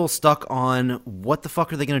I'm still stuck on what the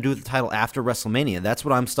fuck are they going to do with the title after WrestleMania? That's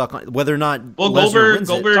what I'm stuck on. Whether or not Goldberg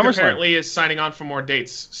SummerSlam. apparently is signing on for more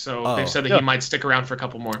dates, so they've said that he might stick around for a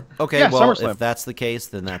couple more. Okay, Yeah, well, SummerSlam. if that's the case,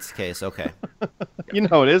 then that's the case. Okay. You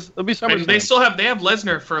know it is. It'll be I mean, SummerSlam. they have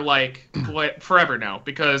Lesnar for forever now,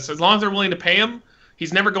 because as long as they're willing to pay him,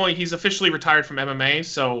 he's officially retired from MMA.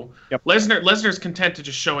 So Yep. Lesnar's content to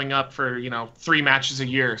just showing up for 3 matches a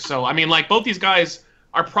year. So I mean, both these guys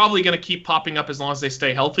are probably going to keep popping up as long as they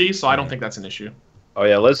stay healthy. So I don't think that's an issue. Oh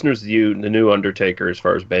yeah, Lesnar's the new Undertaker as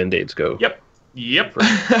far as Band-Aids go. Yep,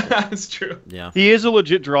 that's true. Yeah. He is a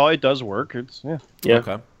legit draw. It does work. Yeah.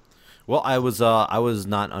 Okay. Well, I was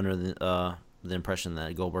not under the impression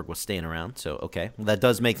that Goldberg was staying around. So okay, well, that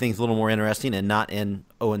does make things a little more interesting and not in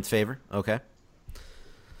Owens' favor. Okay.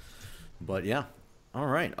 But yeah, all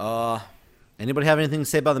right. Anybody have anything to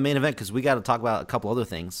say about the main event? Because we got to talk about a couple other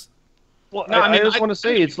things. Well, No, I just want to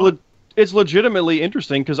say it's legitimately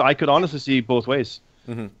interesting because I could honestly see both ways.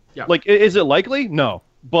 Mm-hmm. Yeah. Is it likely? No.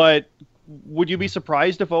 But would you be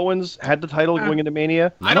surprised if Owens had the title going into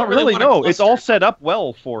Mania? I don't Not really really. want a No, it's cluster. all set up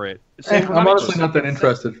well for it. Same for I'm Michaels. honestly not that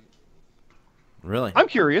interested. Really? I'm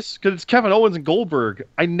curious because it's Kevin Owens and Goldberg.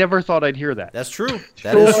 I never thought I'd hear that. That's true.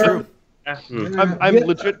 That is true. I'm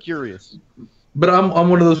legit curious. But I'm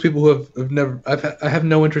one of those people who have never. I have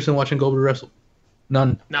no interest in watching Goldberg wrestle.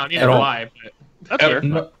 None. No, neither At do all. I. But That's fair.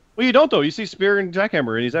 No, Well, you don't though. You see Spear and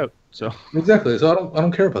Jackhammer and he's out. So exactly. So I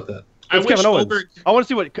don't care about that. I it's wish Kevin Owens. Goldberg. I want to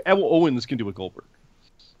see what Owens can do with Goldberg.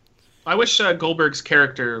 I wish Goldberg's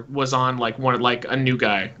character was on a new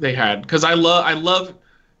guy they had, because I love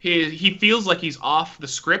he feels like he's off the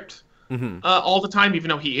script all the time, even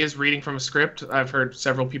though he is reading from a script. I've heard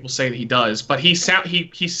several people say that he does, but he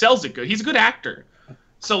sells it good. He's a good actor.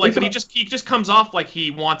 So but he just comes off like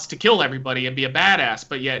he wants to kill everybody and be a badass,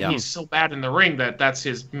 but yet he's so bad in the ring that's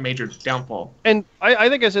his major downfall. And I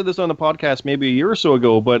think I said this on the podcast maybe a year or so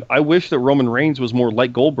ago, but I wish that Roman Reigns was more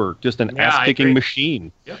like Goldberg, just an Yeah, I ass-kicking agree.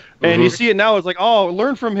 machine. Yep. And you see it now, it's like, oh,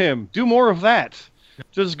 learn from him. Do more of that.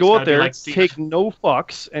 Just go gotta out be there, like Cena. take no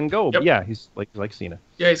fucks, and go. Yep. Yeah, he's like Cena.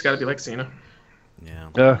 Yeah, he's got to be like Cena.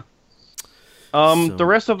 Yeah. So- The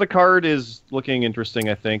rest of the card is looking interesting,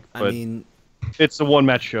 I think, but I mean, it's a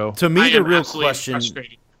one-match show. to me, I the am real absolutely question.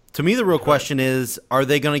 frustrated. To me, the real question is: are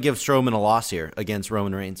they going to give Strowman a loss here against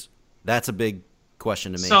Roman Reigns? That's a big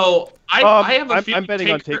question to me. So I have a feeling I'm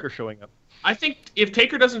betting on Taker showing up. I think if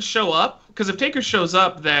Taker doesn't show up, because if Taker shows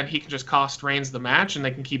up, then he can just cost Reigns the match, and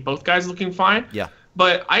they can keep both guys looking fine. Yeah.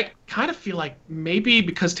 But I kind of feel like maybe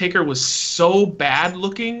because Taker was so bad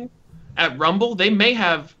looking at Rumble, they may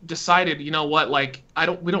have decided, you know what,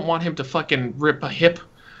 we don't want him to fucking rip a hip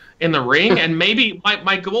in the ring, and maybe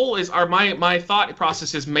my goal is, or my thought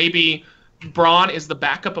process is, maybe Braun is the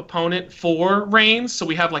backup opponent for Reigns, so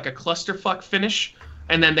we have a clusterfuck finish,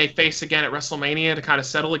 and then they face again at WrestleMania to kind of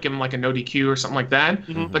settle it, give him a no DQ or something like that.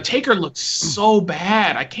 Mm-hmm. But Taker looks so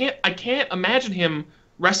bad. I can't imagine him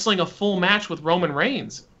wrestling a full match with Roman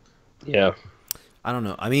Reigns. Yeah. I don't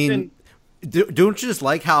know. I mean, don't you just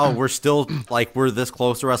like how we're still we're this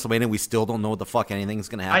close to WrestleMania, we still don't know what the fuck anything's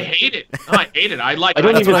gonna happen? I hate it. No, I hate it. I don't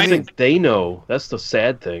That's even what I think they know. That's the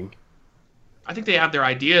sad thing. I think they have their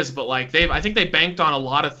ideas, but I think they banked on a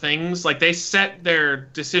lot of things. They set their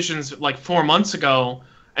decisions 4 months ago,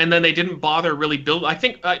 and then they didn't bother really build. I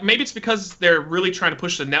think maybe it's because they're really trying to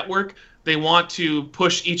push the network. They want to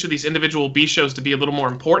push each of these individual B shows to be a little more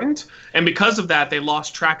important, and because of that, they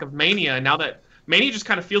lost track of Mania. And now that Mania just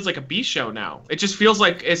kind of feels like a B show now. It just feels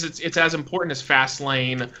like it's as important as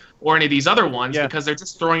Fastlane or any of these other ones because they're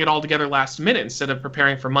just throwing it all together last minute instead of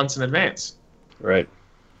preparing for months in advance. Right.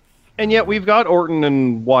 And yet we've got Orton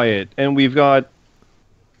and Wyatt, and we've got,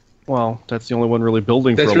 well, that's the only one really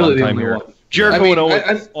building for a long time here. Jericho and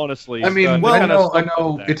Owens, honestly. I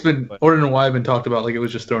know it's been Orton and Wyatt have been talked about like it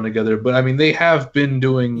was just thrown together, but I mean they have been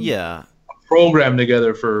doing a program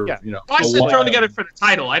together for Well, I said thrown together for the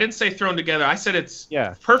title. I didn't say thrown together. I said it's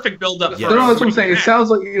perfect build up. No, that's what I'm saying. It sounds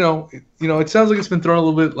like it sounds like it's been thrown a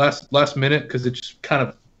little bit last minute because it just kind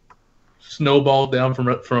of snowballed down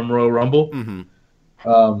from Royal Rumble. Mm-hmm.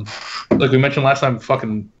 Like we mentioned last time,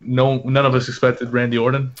 none of us expected Randy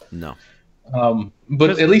Orton. No.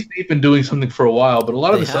 But at least they've been doing something for a while. But a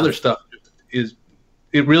lot of this other stuff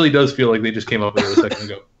it really does feel like they just came up with it a second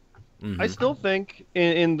ago. Mm-hmm. I still think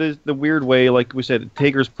in the weird way, like we said,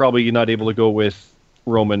 Taker's probably not able to go with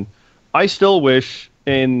Roman. I still wish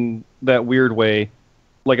in that weird way,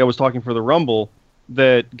 like I was talking for the Rumble,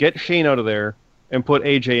 that get Shane out of there and put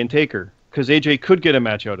AJ and Taker. Because AJ could get a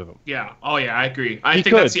match out of him. Yeah. Oh, yeah, I agree. I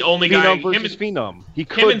think that's the only guy. Phenom.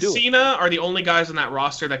 Him and Cena are the only guys on that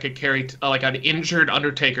roster that could carry like an injured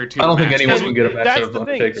Undertaker to I don't think anyone can get a match out of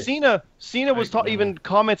Undertaker. That's the thing. Cena was even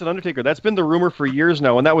commented on Undertaker. That's been the rumor for years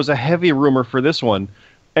now, and that was a heavy rumor for this one.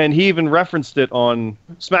 And he even referenced it on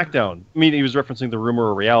SmackDown. I mean, he was referencing the rumor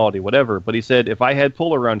or reality, whatever. But he said, if I had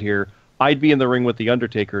pull around here, I'd be in the ring with the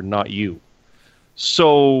Undertaker, not you.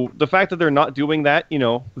 So the fact that they're not doing that,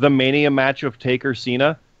 the Mania match of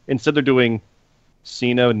Taker-Cena, instead they're doing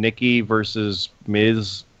Cena, Nikki versus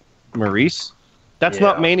Miz, Maurice, that's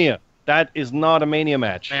not Mania. That is not a Mania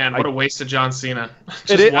match. Man, what a waste of John Cena.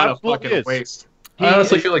 What a fucking waste. I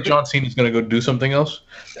honestly feel like John Cena's going to go do something else.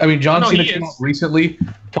 I mean, John Cena came out recently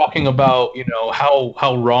talking about,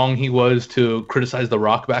 how wrong he was to criticize The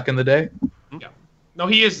Rock back in the day. Yeah. No,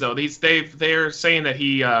 he is, though. They're saying that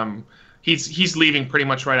he's leaving pretty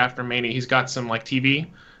much right after Mania. He's got some like TV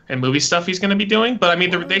and movie stuff he's going to be doing. But I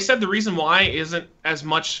mean, they said the reason why isn't as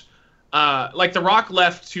much like The Rock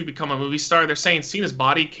left to become a movie star. They're saying Cena's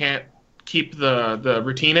body can't keep the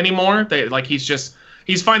routine anymore.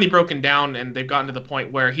 He's finally broken down, and they've gotten to the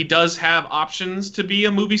point where he does have options to be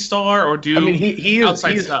a movie star or do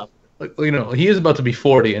outside stuff. He is about to be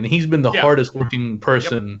 40, and he's been the hardest working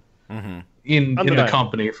person. Mm-hmm. In the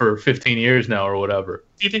company for 15 years now or whatever.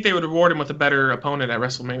 Do you think they would reward him with a better opponent at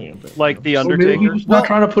WrestleMania? Like The Undertaker? He's not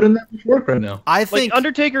trying to put in that much work right now. I think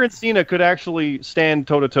Undertaker and Cena could actually stand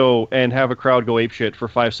toe-to-toe and have a crowd go apeshit for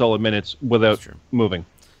 5 solid minutes without moving.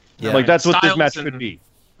 Yeah. Like, that's what this match could be.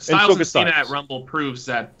 Styles and Cena at Rumble proves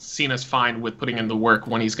that Cena's fine with putting in the work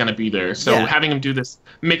when he's going to be there. So having him do this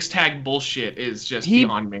mixed tag bullshit is just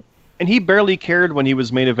beyond me. And he barely cared when he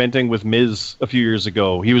was main eventing with Miz a few years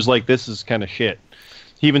ago. He was like, this is kind of shit.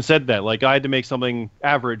 He even said that. Like, I had to make something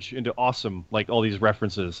average into awesome, like all these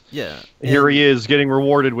references. Yeah. Here he is getting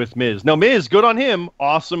rewarded with Miz. Now, Miz, good on him.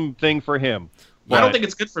 Awesome thing for him. But I don't think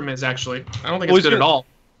it's good for Miz, actually. I don't think it's good at all.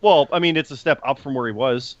 Well, I mean, it's a step up from where he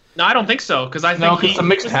was. No, I don't think so. Because I think it's a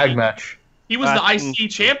mixed tag match. He was the IC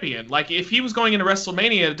champion. Like, if he was going into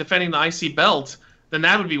WrestleMania defending the IC belt, then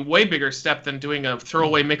that would be a way bigger step than doing a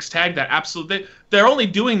throwaway mixed tag. That absolutely, they're only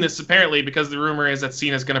doing this apparently because the rumor is that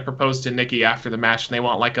Cena's going to propose to Nikki after the match, and they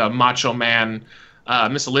want like a Macho Man,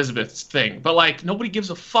 Miss Elizabeth thing. But like nobody gives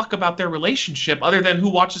a fuck about their relationship other than who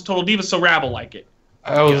watches Total Divas, so Rabble like it.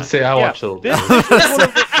 I would say I watch Total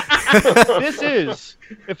Divas. This is,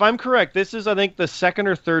 if I'm correct, this is I think the second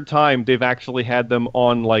or third time they've actually had them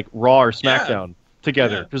on like Raw or SmackDown. Yeah.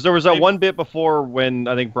 Together, because there was that one bit before when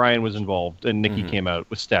I think Brian was involved and Nikki came out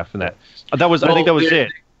with Steph, and that was I think that was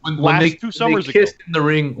it. When they 2 summers ago,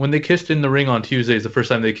 when they kissed in the ring on Tuesday is the first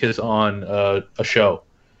time they kissed on a show.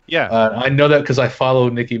 Yeah, I know that because I follow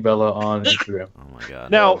Nikki Bella on Instagram. Oh my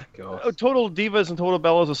god! Now, Total Divas and Total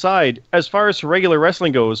Bellas aside, as far as regular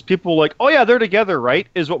wrestling goes, people were like, oh yeah, they're together, right?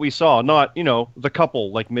 Is what we saw, not the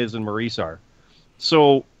couple like Miz and Maurice are.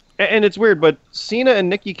 So, and it's weird, but Cena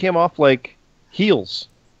and Nikki came off like heels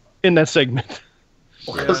in that segment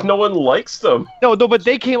because no one likes them. No, but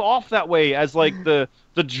they came off that way as like the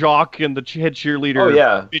jock and the head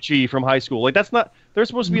cheerleader, bitchy from high school. Like that's not. They're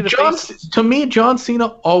supposed to be the face. To me, John Cena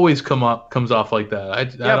always comes off like that. I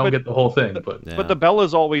don't get the whole thing, but the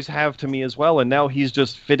Bellas always have to me as well, and now he's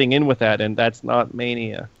just fitting in with that, and that's not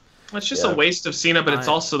Mania. It's just a waste of Cena, but it's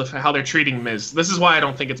also how they're treating Miz. This is why I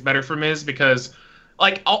don't think it's better for Miz because.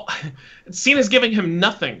 Like, Cena's giving him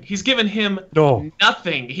nothing. He's given him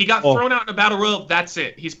nothing. He got thrown out in a battle royal. That's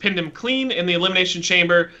it. He's pinned him clean in the Elimination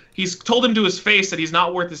Chamber. He's told him to his face that he's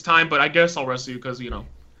not worth his time, but I guess I'll wrestle you because,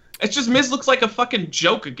 It's just Miz looks like a fucking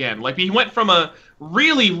joke again. Like, he went from a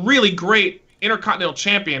really, really great Intercontinental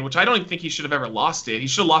Champion, which I don't even think he should have ever lost it. He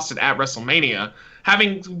should have lost it at WrestleMania,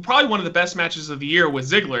 having probably one of the best matches of the year with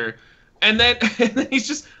Ziggler. And then he's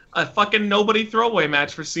just a fucking nobody throwaway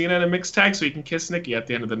match for Cena in a mixed tag so he can kiss Nikki at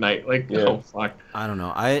the end of the night. Like, no, fuck. I don't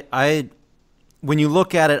know. I when you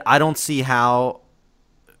look at it, I don't see how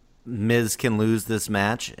Miz can lose this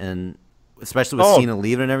match, and especially with Cena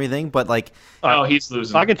leaving and everything. But like, he's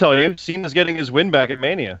losing. I can tell you, Cena's getting his win back at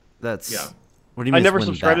Mania. That's yeah. What do you mean? I never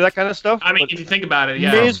subscribed to that kind of stuff. I mean, if you think about it,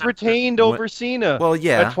 yeah. Miz retained over Cena. Well,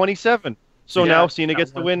 yeah. At 27. So now Cena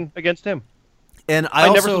gets the win against him. And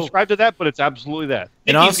I never subscribed to that, but it's absolutely that.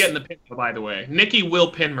 Nikki's getting the pin, by the way. Nikki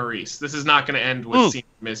will pin Maurice. This is not going to end with Cena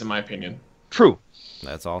and Miz, in my opinion. True.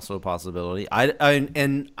 That's also a possibility.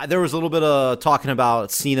 And there was a little bit of talking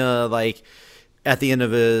about Cena, like, at the end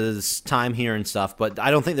of his time here and stuff, but I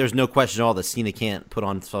don't think there's no question at all that Cena can't put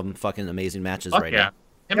on some fucking amazing matches right now.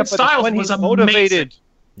 Him and Styles when was he's motivated.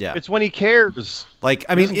 Yeah, it's when he cares. Like,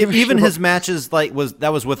 I mean, even his matches, like, was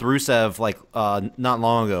with Rusev, like, not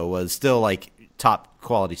long ago, was still like top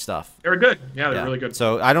quality stuff. They were good. Yeah, they're really good.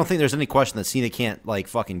 So I don't think there's any question that Cena can't, like,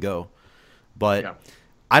 fucking go. But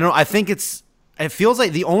I think it feels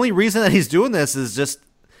like the only reason that he's doing this is just,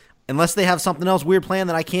 unless they have something else weird planned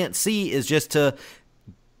that I can't see, is just to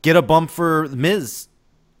get a bump for Miz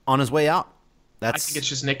on his way out. I think it's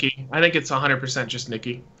just Nikki. I think it's 100% just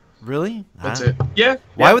Nikki. Really? That's it. Yeah.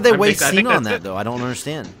 Why would they waste Cena on that, though? I don't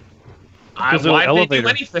understand. Why would they do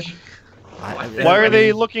anything? Why are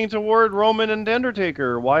they looking toward Roman and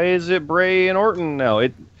Undertaker? Why is it Bray and Orton now?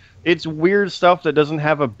 It's weird stuff that doesn't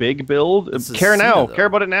have a big build. Care now. Care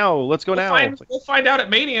about it now. Let's go now. We'll find out at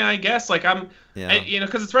Mania, I guess. Like,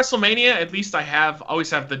 because it's WrestleMania. At least I always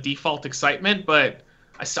have the default excitement, but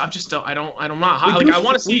I'm just don't. I'm not. I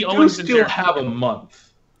want to see Owens and Jericho. Still have a month.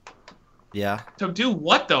 Yeah. So do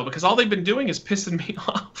what, though? Because all they've been doing is pissing me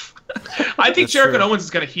off. I think Jericho and Owens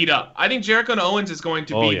is going to heat up. I think Jericho and Owens is going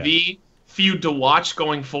to be the feud to watch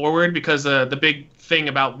going forward, because the big thing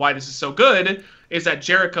about why this is so good is that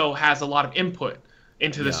Jericho has a lot of input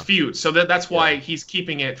into this feud. So that's why he's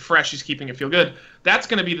keeping it fresh. He's keeping it feel good. That's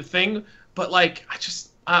going to be the thing. But, like,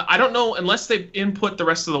 I don't know. Unless they input the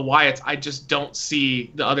rest of the Wyatts, I just don't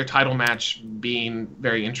see the other title match being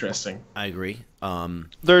very interesting. I agree. You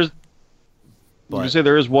say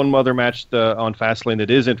there is one other match on Fastlane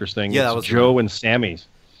that is interesting. Yeah, that was Joe and Sammy's.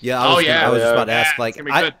 Yeah, I was just about to ask. Like,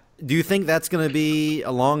 do you think that's going to be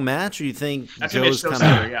a long match, or do you think that's Joe's kind of?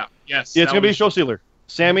 Yeah, yes. Yeah, it's going to be a show stealer.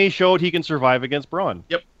 Sammy showed he can survive against Braun.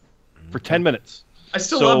 Yep. For 10 minutes. I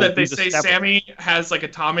still love that they say Sammy has, like,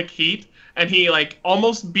 atomic heat, and he, like,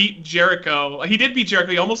 almost beat Jericho. He did beat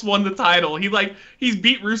Jericho. He almost won the title. He's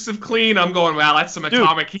beat Rusev clean. I'm going, wow, that's some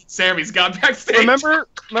atomic heat Sammy's got backstage.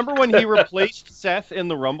 Remember when he replaced Seth in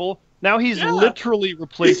the Rumble? Now he's literally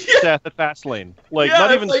replaced Seth at Fastlane. Like,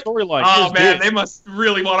 not even storyline. Oh, man, they must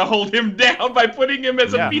really want to hold him down by putting him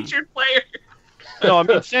as a featured player. No, I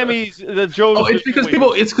mean, Sammy's the Joe. Oh, it's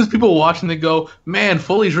because people watch and they go, man,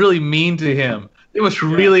 Foley's really mean to him. They must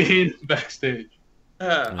really hate him backstage.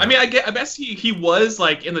 I mean, I guess he was,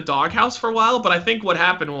 like, in the doghouse for a while, but I think what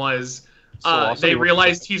happened was they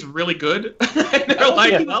realized he's really good. And they're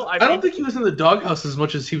like, I don't think he was in the doghouse as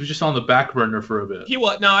much as he was just on the back burner for a bit. He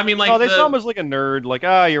was. No, I mean, like, they saw him as like a nerd, like,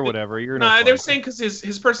 you're whatever. You're no. They're saying because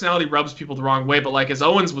his personality rubs people the wrong way, but, like, as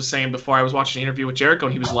Owens was saying before, I was watching an interview with Jericho,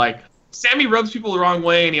 and he was like, Sammy rubs people the wrong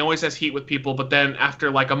way, and he always has heat with people. But then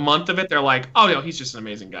after, like, a month of it, they're like, "Oh no, he's just an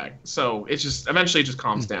amazing guy." So it's just eventually it just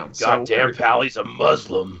calms down. Goddamn, pal, he's a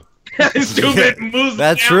Muslim. Stupid Muslim.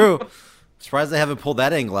 That's true. Surprised they haven't pulled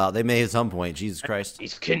that angle out. They may at some point. Jesus Christ.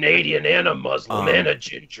 He's Canadian and a Muslim and a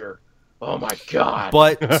ginger. Oh my God.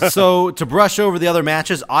 But so to brush over the other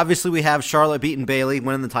matches, obviously we have Charlotte beating Bayley,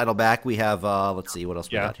 winning the title back. We have let's see what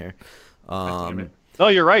else we got here. No,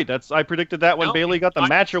 you're right. I predicted that when Bayley got the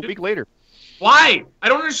match a week later. Why? I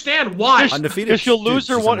don't understand why. Undefeated. She'll lose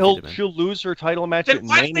her she'll lose her title match. Then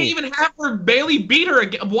why did they even have her Bayley beat her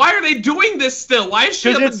again? Why are they doing this still? Why is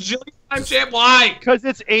she a bajillion-time champ? Why? Because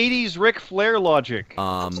it's 80s Ric Flair logic.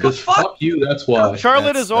 Fuck you. That's why.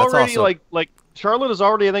 Charlotte is already Charlotte is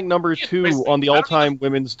already, I think, number 2 on the all-time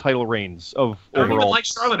women's title reigns of overall. I don't even like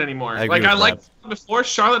Charlotte anymore. I liked her before.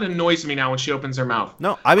 Charlotte annoys me now when she opens her mouth.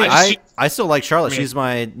 No, I mean, I still like Charlotte. She's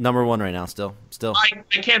my number 1 right now. Still. I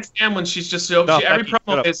can't stand when she's just so. Every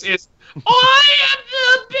promo is I am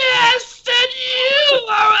the best and you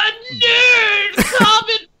are a nerd. Come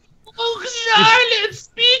and Charlotte,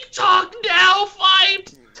 speak, talk now,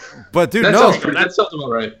 fight. But dude, that no, that sounds about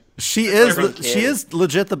right. She is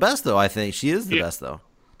legit the best, though. I think she is the best, though.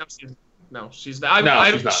 No, she's not.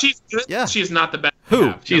 She's not. She's good. Yeah. She is not the best.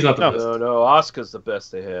 Who? She's not the best. No, Asuka's the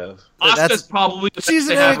best they have. Asuka's probably the best She's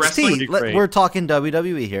they in have wrestling. NXT. We're talking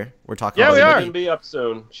WWE here. We're talking. Yeah, we are. She'll be up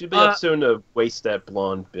soon. She'll be up soon to waste that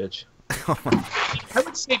blonde bitch. I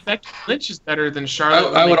would say Becky Lynch is better than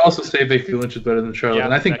Charlotte. I would also say Becky Lynch is better than Charlotte, Yeah,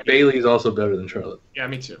 and I think Becky. Bailey is also better than Charlotte. Yeah,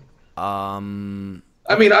 me too. I mean,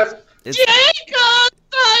 I've It's, Jacob,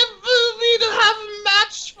 time for me to have a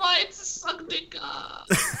match fight to suck dick up.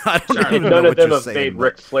 I don't even know None what of them you're have saying, made but-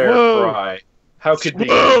 Ric Flair Whoa. cry. How could they?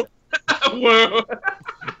 Whoa.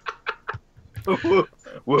 Whoa.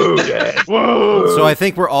 Whoa, Dad. Whoa! So I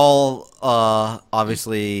think we're all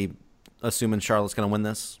obviously assuming Charlotte's going to win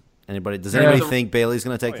this. Anybody? Does anybody Yeah. think Bailey's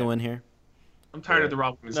going to take the yeah. win here? I'm tired of the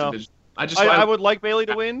Raw Women's No. division. I would like Bailey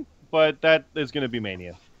to win, but that is going to be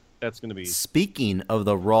Mania. That's going to be. Speaking of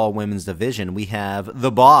the Raw Women's Division, we have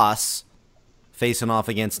the Boss facing off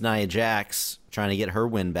against Nia Jax, trying to get her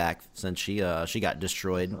win back since she got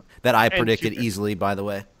destroyed. That I predicted easily, by the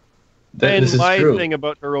way. And this is my true. thing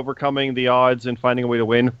about her overcoming the odds and finding a way to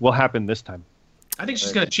win will happen this time. I think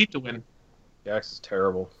she's gonna cheat to win. Jax is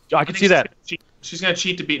terrible. I can see that. She's gonna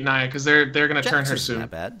cheat to beat Nia because they're gonna turn Jax her isn't soon.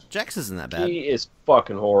 that bad. Jax isn't that bad. She is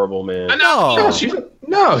fucking horrible, man. I know.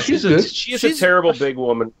 No. She's good. She's She's- a terrible big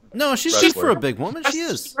woman. No, she's Wrestler. good for a big woman. She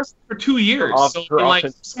is. wrestled for 2 years. Her So her like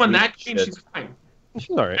offense someone that is green, shit. she's fine. She's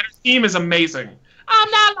all right. And her team is amazing.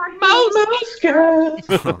 I'm not like most.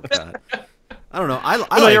 Oh, God. I don't know. I No,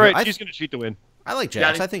 like you're her. right. She's going to cheat to win. I like Yeah,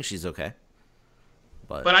 Jax. I think she's okay.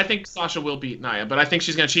 But But I think Sasha will beat Nia. But I think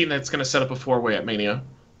she's gonna cheat, and that's gonna set up a 4-way at Mania.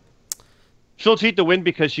 She'll cheat to win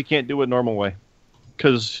because she can't do it normal way.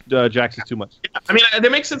 Because Jax is too much. I mean,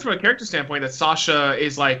 that makes sense from a character standpoint that Sasha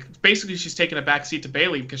is like basically she's taking a backseat to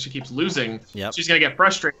Bailey because she keeps losing. Yep. She's gonna get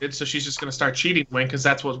frustrated, so she's just gonna start cheating to win because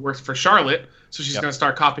that's what works for Charlotte. So she's Yep. gonna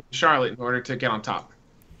start copying Charlotte in order to get on top.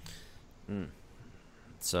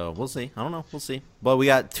 So we'll see. I don't know. We'll see. But we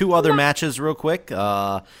got two other matches real quick.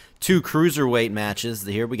 Two cruiserweight matches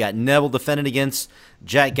here. We got Neville defending against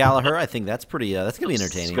Jack Gallagher. I think that's pretty. That's gonna be It's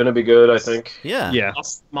entertaining. gonna be good, I think. Yeah. Yeah. All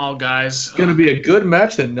small guys. It's gonna be a good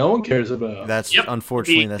match that no one cares about. That's Yep.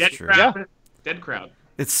 unfortunately The that's dead true. Crowd, Dead crowd.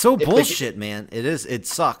 It's so they bullshit, man. It is. It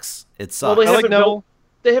sucks. It Well, sucks. they I like haven't Neville. built.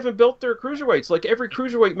 They haven't built their cruiserweights. Like every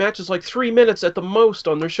cruiserweight match is like 3 minutes at the most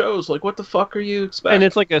on their shows. Like what the fuck are you expecting? And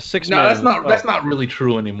it's like a 6-man. No, that's not really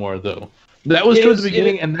true anymore, though. That was It true at is- the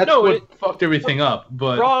beginning, and that's no, what it- fucked everything up.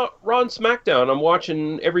 But Raw and SmackDown. I'm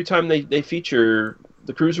watching every time they feature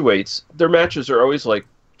the cruiserweights. Their matches are always like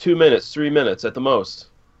 2 minutes, 3 minutes at the most.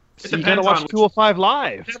 It So you gotta depends watch on 205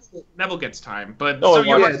 live. Neville gets time, but Oh, so I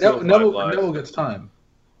you're watch right. yeah, Live. Neville gets time.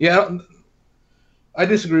 Yeah, I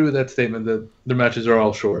disagree with that statement that their matches are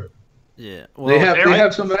all short. Yeah. They Well,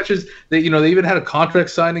 have some matches. They even had a contract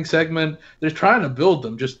signing segment. They're trying to build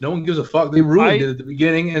them. Just no one gives a fuck. They ruined it at the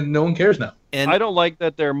beginning, and no one cares now. and I don't like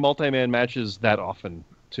that they're multi-man matches that often,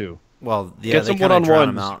 too. well, yeah, Get they some kind of drown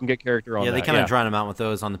one-on-ones them out. and get character on Yeah, they that. kind of drown them out with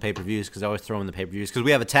those on the pay-per-views because they always throw them in the pay-per-views because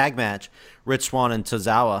we have a tag match, Rich Swann and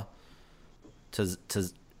Tozawa.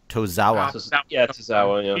 Tozawa Yeah,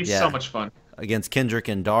 Tozawa. Yeah. He's Yeah. so much fun. against Kendrick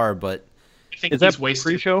and Dar, but I think Is he's that wasted.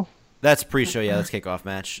 pre-show? that's pre-show. Yeah, that's kickoff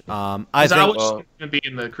match. I Tozawa think shouldn't even be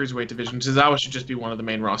in the cruiserweight division. Tozawa should just be one of the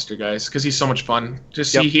main roster guys because he's so much fun.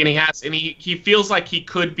 Just Yep. he feels like he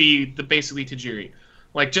could be the basically Tajiri.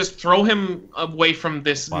 Like just throw him away from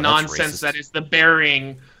this Wow, that's nonsense racist. that is the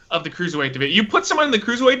bearing of the cruiserweight division. You put someone in the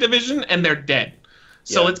cruiserweight division and they're dead.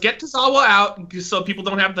 So Yeah. let's get Tozawa out so people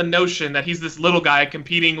don't have the notion that he's this little guy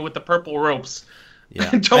competing with the purple ropes. yeah.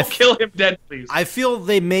 Don't kill him dead, please. I feel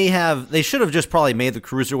they should have just probably made the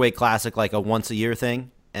Cruiserweight Classic like a once-a-year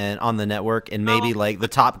thing and on the network, and maybe like the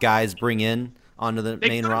top guys bring in onto the They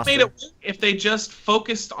main could have roster. made it work if they just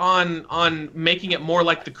focused on making it more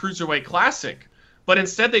like the Cruiserweight Classic. But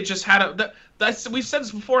instead, they just had we've said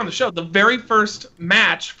this before on the show. The very first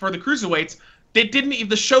match for the Cruiserweights,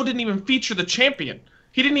 the show didn't even feature the champion.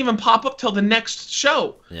 He didn't even pop up till the next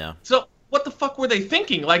show. Yeah. So what the fuck were they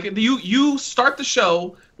thinking? Like you start the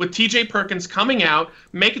show with T.J. Perkins coming out,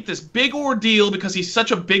 make it this big ordeal because he's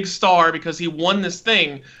such a big star because he won this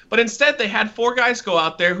thing. But instead, they had 4 guys go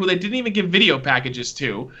out there who they didn't even give video packages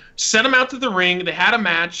to, sent them out to the ring. They had a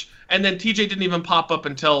match, and then T.J. didn't even pop up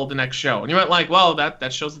until the next show. And you went like, well,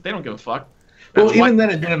 that shows that they don't give a fuck. Well, That's why- even then,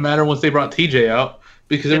 it didn't matter once they brought TJ out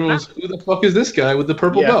because everyone was, who the fuck is this guy with the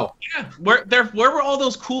purple Yeah. belt? Yeah, where were all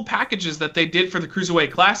those cool packages that they did for the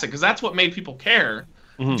Cruiserweight Classic? Because that's what made people care.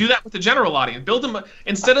 Do that with the general audience. Build them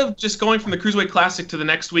instead of just going from the Cruiserweight Classic to the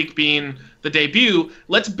next week being the debut.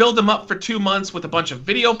 Let's build them up for 2 months with a bunch of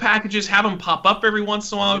video packages. Have them pop up every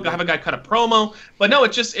once in a while. Have a guy cut a promo. But no,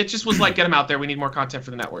 it just was like get them out there. We need more content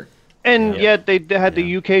for the network. And yet they had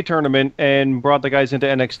the UK tournament and brought the guys into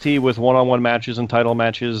NXT with one-on-one matches and title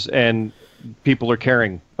matches, and people are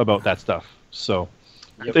caring about that stuff. So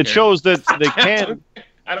it shows that they can.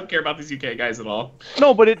 I don't care about these UK guys at all.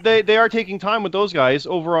 No, but they are taking time with those guys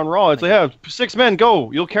over on Raw. It's like, 6 men, go.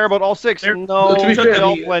 You'll care about all 6. No, to be fair, they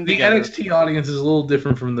all the blend together. NXT audience is a little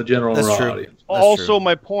different from the general Raw audience. Also,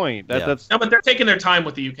 my point. That's no, but they're taking their time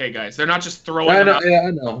with the UK guys. They're not just throwing.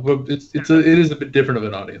 I know, but it is a bit different of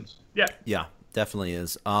an audience. Yeah, definitely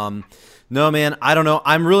is. No, man, I don't know.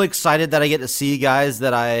 I'm really excited that I get to see guys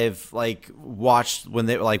that I've watched when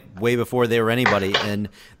they were way before they were anybody, and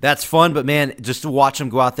that's fun. But man, just to watch them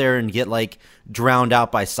go out there and get drowned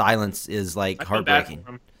out by silence is heartbreaking.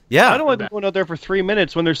 Yeah, I don't like them going out there for 3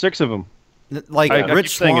 minutes when there's 6 of them.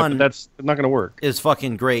 Rich Swann, that's not going to work. Is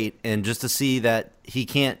fucking great, and just to see that he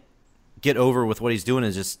can't get over with what he's doing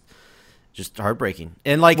is just heartbreaking.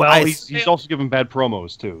 And he's also giving bad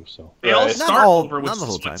promos too. So they all start over, which is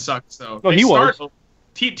what sucks. So no, he was.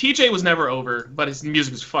 TJ was never over, but his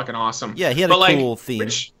music was fucking awesome. Yeah, he had a cool theme.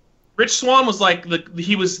 Rich Swann was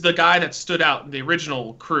he was the guy that stood out in the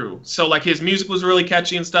original crew. So his music was really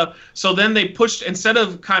catchy and stuff. So then they pushed, instead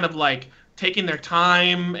of kind of taking their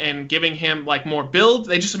time and giving him more build,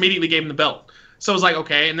 they just immediately gave him the belt. So it was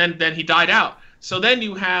okay, and then he died out. So then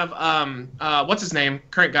you have what's his name,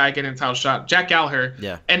 current guy getting a title shot, Jack Gallagher.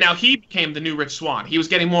 Yeah. And now he became the new Rich Swann. He was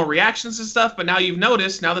getting more reactions and stuff, but now you've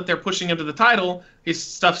noticed, now that they're pushing him to the title, his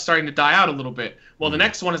stuff's starting to die out a little bit. Well, the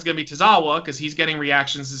next one is going to be Tozawa, because he's getting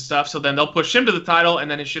reactions and stuff, so then they'll push him to the title, and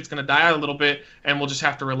then his shit's going to die out a little bit, and we'll just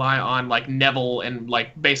have to rely on Neville and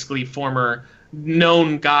basically former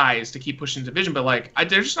known guys to keep pushing division. But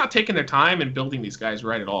they're just not taking their time and building these guys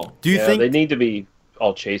right at all. Do you think they need to be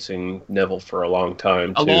all chasing Neville for a long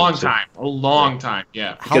time? A long time,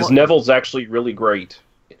 yeah. Because Neville's actually really great.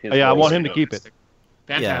 I want him to keep it.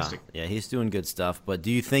 Fantastic. Yeah, he's doing good stuff. But do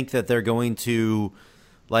you think that they're going to,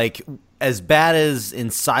 as bad as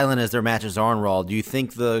and silent as their matches are on Raw, do you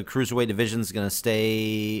think the Cruiserweight division is going to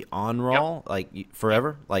stay on Raw,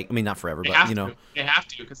 forever? Not forever, but, They have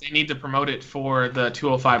to, because they need to promote it for the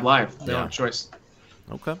 205 Live. They don't have a choice.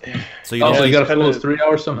 Okay. So you got to fill those 3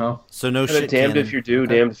 hours somehow. So no shit. Damned if you do,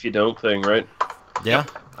 damned if you don't thing, right? Yeah.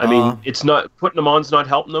 I mean, it's not putting them on's not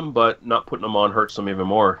helping them, but not putting them on hurts them even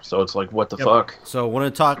more. So it's what the fuck? So I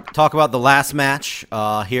want to talk about the last match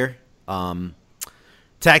here.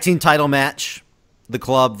 Tag team title match, the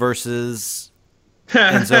Club versus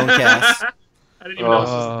Enzo and Cass. I didn't even know this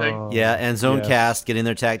was a thing. Yeah, Enzo and Cass getting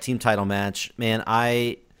their tag team title match. Man,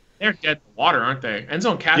 they're dead in the water, aren't they?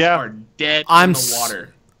 Enzo and Cass are dead in the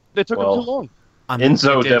water. They took them too long.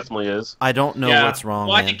 Enzo definitely is. I don't know what's wrong.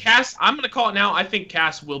 Well, I think Cass. I'm going to call it now. I think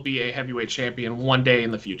Cass will be a heavyweight champion one day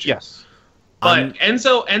in the future. Yes. But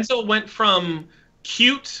Enzo went from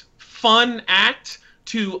cute, fun act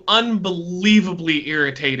to unbelievably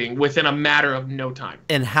irritating within a matter of no time.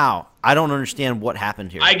 And how? I don't understand what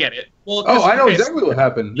happened here. I get it. Well, I know exactly what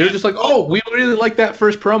happened. They're just we really like that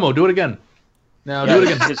first promo. Do it again. Now do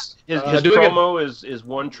it again. His promo is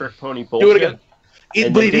one trick pony bullshit. Do it again.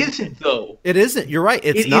 But it isn't, though. It isn't. You're right.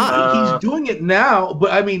 It's not. He's doing it now,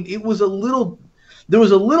 but I mean, there was a little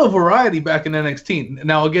variety back in NXT.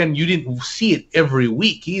 Now, again, you didn't see it every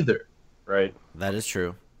week either. Right. That is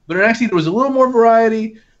true. But in NXT, there was a little more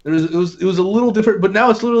variety. It was a little different, but now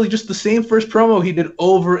it's literally just the same first promo he did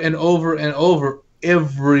over and over and over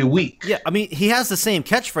every week. Yeah, I mean, he has the same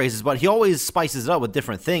catchphrases, but he always spices it up with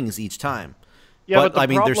different things each time. Yeah, but I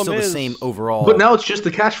mean, they're still the same overall. But now it's just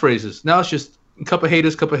the catchphrases. Now it's just cup of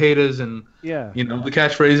haters, and the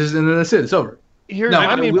catchphrases, and then that's it. It's over. Here's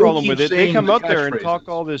my main problem with it. They come out there and talk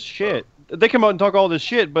all this shit. They come out and talk all this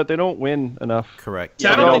shit, but they don't win enough. Correct.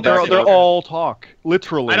 Yeah, they're all talk,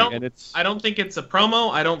 literally. I don't think it's a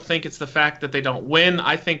promo. I don't think it's the fact that they don't win.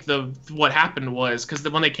 I think what happened was because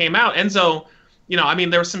when they came out, Enzo,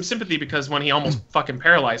 there was some sympathy because when he almost fucking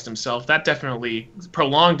paralyzed himself, that definitely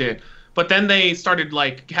prolonged it. But then they started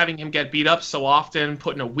having him get beat up so often,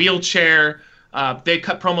 put in a wheelchair. They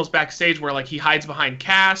cut promos backstage where he hides behind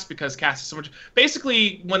Cass because Cass is so much.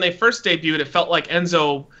 Basically, when they first debuted, it felt like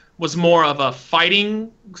Enzo was more of a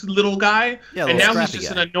fighting little guy, and now he's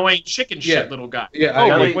just an annoying chicken shit little guy.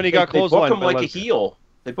 Yeah, when he got clotheslined, they book him like a heel.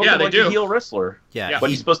 They book him like a heel wrestler. Yeah, but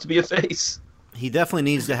he's supposed to be a face. He definitely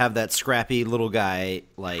needs to have that scrappy little guy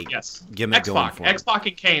gimmick going for him. X-Pac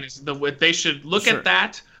and Kane is they should look at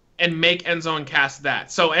that and make Enzo and Cass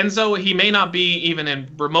that. So Enzo, he may not be even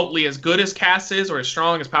remotely as good as Cass is, or as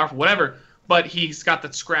strong, as powerful, whatever, but he's got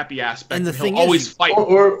that scrappy aspect. And the thing always fight.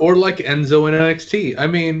 Or like Enzo in NXT. I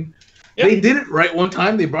mean, They did it right one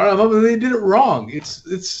time. They brought him up, and they did it wrong.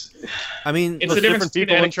 I mean, It's the difference between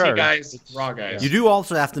people in NXT charge. guys and Raw guys. you do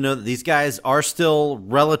also have to know that these guys are still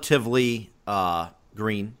relatively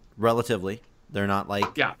green. Relatively, they're not like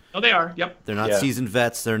Yeah. Oh, they are. Yep. they're not Yeah. seasoned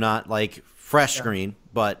vets. They're not like fresh green.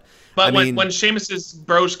 But But I mean, when Sheamus's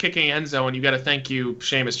bro's kicking Enzo, and you got to thank you,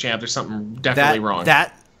 Sheamus champ, there's something definitely wrong.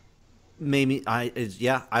 That made me. I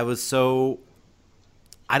was so.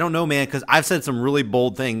 I don't know, man, because I've said some really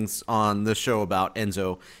bold things on this show about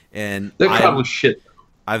Enzo, and They're probably shit.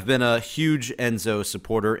 I've been a huge Enzo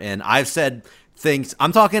supporter, and I've said things.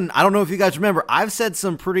 I'm talking. I don't know if you guys remember. I've said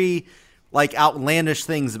some pretty like outlandish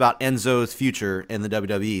things about Enzo's future in the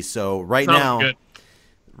WWE. So right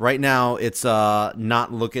now it's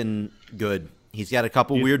not looking good. He's got a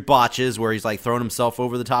couple weird botches where he's like throwing himself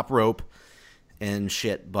over the top rope and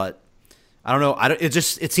shit, but. I don't know.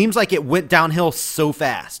 It seems like it went downhill so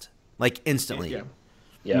fast, like instantly.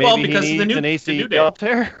 Yeah. Well, Maybe because he the needs new, an AC the new day. up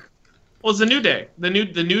there. Well, it's the New Day. The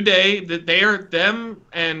New Day. Them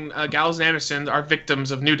and Gallows and Anderson are victims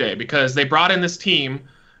of New Day because they brought in this team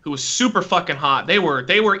who was super fucking hot. They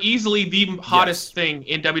were easily the hottest thing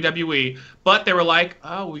in WWE, but they were like,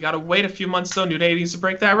 oh, we got to wait a few months though. New Day needs to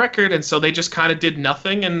break that record, and so they just kind of did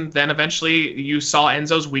nothing, and then eventually you saw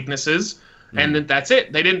Enzo's weaknesses. And then that's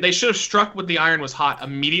it. They should have struck when the iron was hot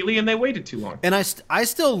immediately, and they waited too long. And I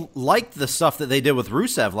still liked the stuff that they did with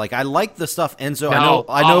Rusev. Like I liked the stuff Enzo. No.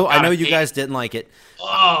 I know you guys didn't like it.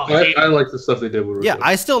 Oh, I like the stuff they did with Rusev. Yeah,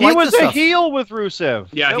 I still He like was the a stuff. heel with Rusev.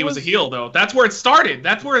 yeah, he was a heel though. That's where it started.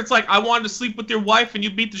 That's where it's like I wanted to sleep with your wife, and you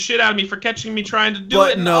beat the shit out of me for catching me trying to do But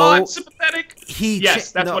it. And, no, I'm sympathetic.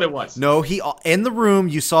 Yes, that's no, what it was. No, he in the room.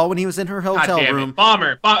 You saw when he was in her God hotel damn room. it.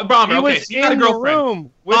 Bomber. He Okay, was so you got a in the girlfriend.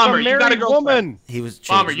 room with Bomber, a you got a married girlfriend. woman. He was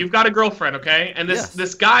Bomber, changed. you've got a girlfriend, okay? And Yes.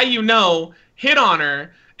 this guy hit on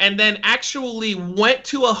her and then actually went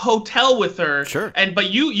to a hotel with her. Sure. But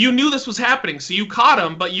you knew this was happening, so you caught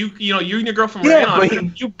him, but you and your girlfriend were Yeah, in on but it.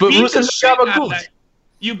 he- You but beat the Rusev's shit out of gabagool. that.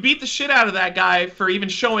 You beat the shit out of that guy for even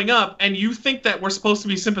showing up, and you think that we're supposed to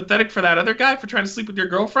be sympathetic for that other guy for trying to sleep with your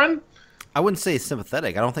girlfriend? I wouldn't say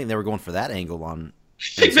sympathetic. I don't think they were going for that angle on.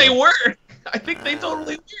 I think they were. I think they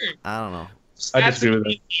totally were. I don't know. I disagree with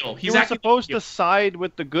that. He's You were acting supposed to side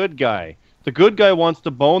with the good guy. The good guy wants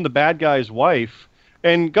to bone the bad guy's wife,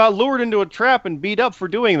 and got lured into a trap and beat up for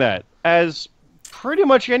doing that. As pretty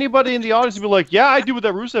much anybody in the audience would be like, "Yeah, I do what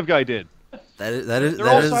that Rusev guy did." They're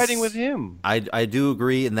all siding with him. I do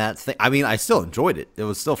agree in that thing. I mean, I still enjoyed it. It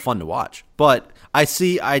was still fun to watch. But I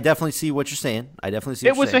definitely see what you're saying.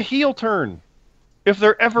 It was a heel turn, if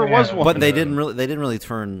there ever was one. But they didn't really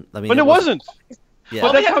turn. I mean, But it wasn't. Yeah. But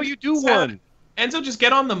Well, that's how you do one. Enzo just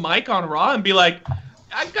get on the mic on Raw and be like,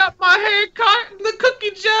 I got my hair caught in the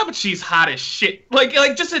cookie jar, but she's hot as shit. Like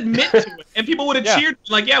just admit to it. And people would have Yeah. cheered,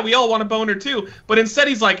 like, yeah, we all want to bone her too. But instead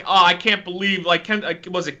he's like, oh, I can't believe, like,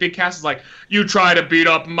 was it Big Cass is like, you try to beat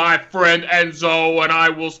up my friend Enzo and I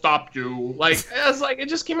will stop you. Like, it's like, it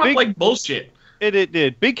just came off like bullshit. It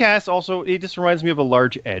did. Big Cass also, he just reminds me of a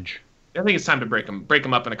large Edge. I think it's time to break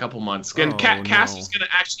him up in a couple months. And Oh, Cass no. is gonna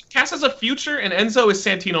Cass has a future, and Enzo is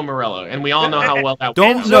Santino Morello, and we all know how well that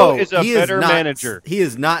Don't works. know. is a he better is not, manager. He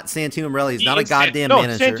is not Santino Morelli. He's He not a is goddamn No,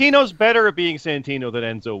 manager. Santino's better at being Santino than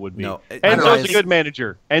Enzo would be. No, I Enzo's know, a good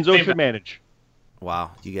manager. Enzo Same should manage.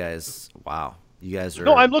 Wow, you guys are.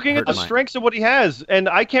 No, I'm looking at the hurting my- strengths of what he has, and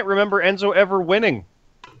I can't remember Enzo ever winning.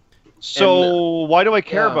 So why do I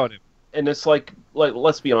care yeah. about him? And it's like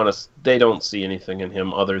let's be honest, they don't see anything in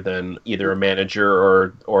him other than either a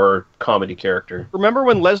manager or comedy character. Remember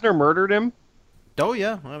when Lesnar murdered him? Oh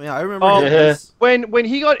yeah, I mean I remember. Oh, his- When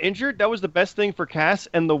he got injured, that was the best thing for Cass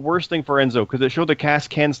and the worst thing for Enzo because it showed that Cass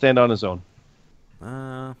can stand on his own.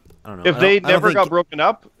 I don't know. If I they don't never think- got broken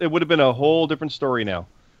up, it would have been a whole different story now.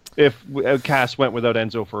 If Cass went without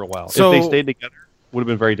Enzo for a while, So- if they stayed together, it would have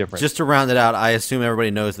been very different. Just to round it out, I assume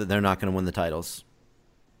everybody knows that they're not going to win the titles,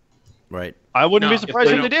 right? I wouldn't No, be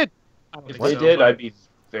surprised if if they they did. If they did, I'd be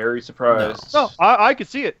very surprised. No, I could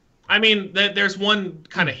see it. I mean, there's one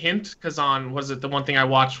kind of hint because the one thing I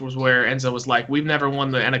watched was where Enzo was like, "We've never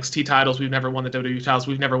won the NXT titles, we've never won the WWE titles,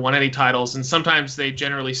 we've never won any titles," and sometimes they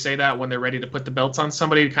generally say that when they're ready to put the belts on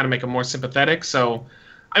somebody to kind of make them more sympathetic. So,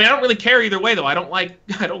 I mean, I don't really care either way though. I don't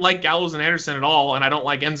like Gallows and Anderson at all, and I don't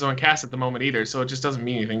like Enzo and Cass at the moment either. So it just doesn't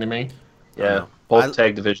mean anything to me. Yeah, both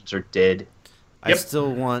tag divisions are dead. I still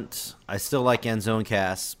like Enzo and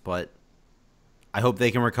Cass, but I hope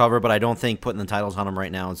they can recover. But I don't think putting the titles on them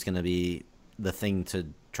right now is going to be the thing to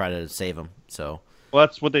try to save them. So Well,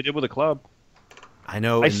 that's what they did with the club. I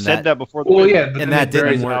know. I and said that before. The Well, win. yeah, but and then that they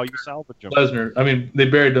didn't buried work. How you salvage them. Lesnar. I mean, they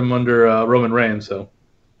buried him under Roman Reigns. So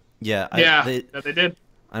Yeah, That they did.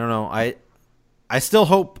 I don't know. I still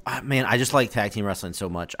hope. Man, I just like tag team wrestling so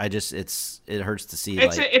much. It hurts to see.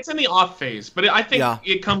 It's in the off phase, but I think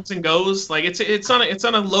it comes and goes. Like it's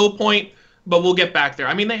on a low point, but we'll get back there.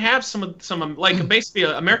 I mean, they have some like basically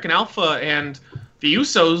American Alpha and the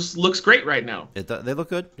Usos looks great right now. They look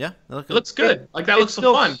good. Yeah, they look good. It looks good. Like that looks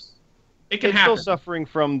so fun. It can happen. Still suffering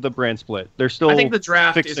from the brand split. They're still. I think the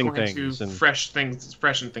draft is fixing going to and freshen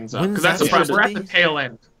things up because we're at the tail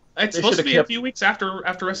end. It's supposed to be a few weeks after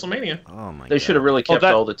WrestleMania. Oh my god! They should have really kept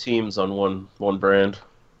all the teams on one brand.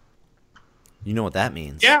 You know what that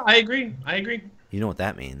means? Yeah, I agree. You know what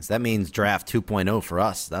that means? That means draft 2.0 for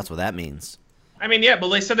us. That's what that means. I mean, yeah, but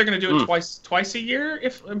they said they're going to do it twice a year,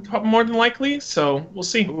 if more than likely. So we'll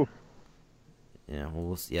see. Ooh. Yeah,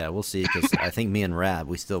 we'll see. Because I think me and Rab,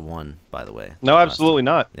 we still won. By the way. No, absolutely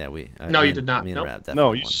not. Yeah, No, you did not. Me and Rab definitely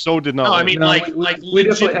No, you won. so did not. No, I mean, we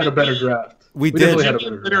definitely had a better draft. We did.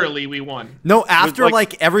 Literally, we won. No, after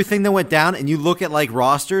everything that went down, and you look at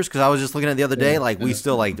rosters, because I was just looking at it the other day, we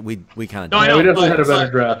still we kind of. No, I know, we definitely had a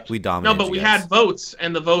better draft. We dominated. No, but we had votes,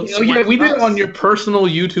 and the votes. Oh yeah, we did it on your personal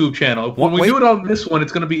YouTube channel. When we do it on this one,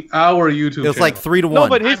 it's going to be our YouTube channel. It was like 3-1. No,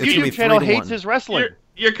 but his YouTube channel hates his wrestling.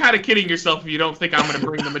 You're kind of kidding yourself if you don't think I'm going to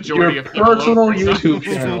bring the majority your of people personal over. YouTube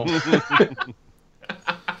channel.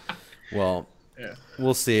 Well, Yeah.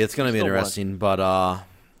 we'll see. It's going to be interesting, but all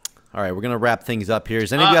right, we're going to wrap things up here.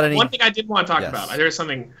 Has anybody got any? One thing I did want to talk about. There's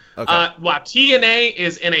something. Okay. Wow, TNA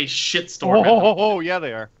is in a shitstorm. Yeah,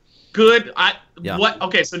 they are. Good. Yeah. What?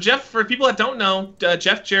 Okay, so Jeff. For people that don't know,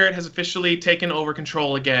 Jeff Jarrett has officially taken over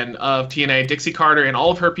control again of TNA. Dixie Carter and all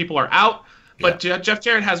of her people are out, but Jeff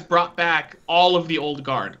Jarrett has brought back all of the old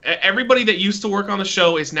guard. Everybody that used to work on the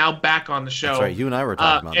show is now back on the show. That's right. You and I were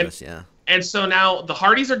talking about this. Yeah. And so now the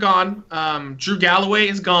Hardys are gone. Drew Galloway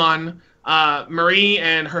is gone. Marie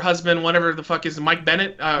and her husband, whatever the fuck is Mike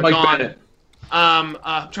Bennett, gone. Bennett. I'm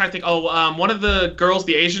trying to think. One of the girls,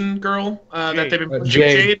 the Asian girl that they've been pushing,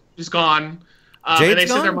 Jade is gone. Jade's and they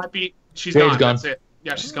said there gone? might be. She's Jade's gone. gone. That's it.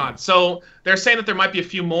 Yeah, she's gone. So they're saying that there might be a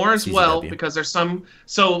few more as well CZW. because there's some.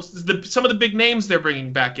 So some of the big names they're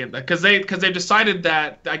bringing back in because they've decided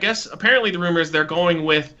that I guess apparently the rumor is they're going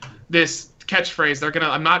with this catchphrase. They're gonna.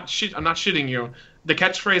 I'm not shitting you. The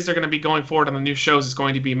catchphrase they're going to be going forward on the new shows is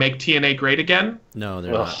going to be "Make TNA Great Again." No,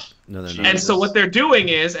 they're not. No, they're not. And so what they're doing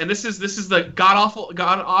is, and this is the god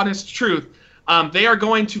honest truth, they are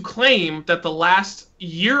going to claim that the last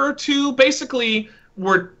year or two basically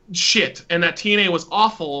were shit, and that TNA was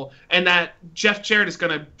awful, and that Jeff Jarrett is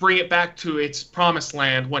going to bring it back to its promised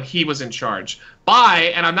land when he was in charge.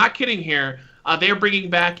 And I'm not kidding here, they are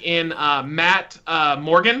bringing back in Matt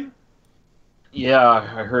Morgan. Yeah,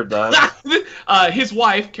 I heard that. His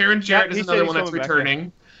wife, Karen Jarrett, is he another said one he's that's coming back,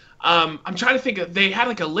 returning. I'm trying to think. They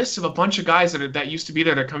had a list of a bunch of guys that used to be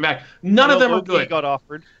there that come back. None of them are good. Got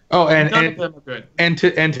offered. Oh, None of them are good. and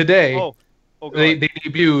today they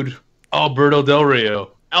debuted Alberto Del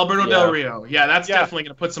Rio. Alberto Del Rio. Yeah, that's definitely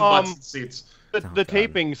going to put some butts in seats. The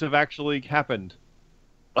tapings have actually happened.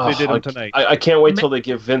 They did them tonight. I can't wait till they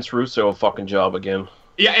give Vince Russo a fucking job again.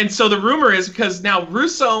 Yeah, and so the rumor is because now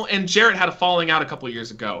Russo and Jarrett had a falling out a couple of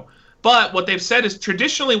years ago. But what they've said is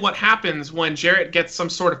traditionally what happens when Jarrett gets some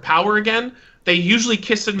sort of power again, they usually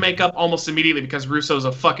kiss and make up almost immediately because Russo's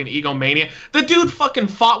a fucking egomaniac. The dude fucking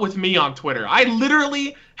fought with me on Twitter. I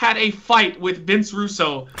literally had a fight with Vince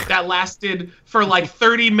Russo that lasted for like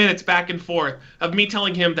 30 minutes back and forth of me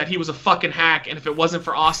telling him that he was a fucking hack, and if it wasn't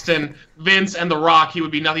for Austin, Vince, and The Rock, he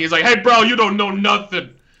would be nothing. He's like, hey, bro, you don't know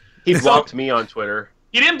nothing. He blocked me on Twitter.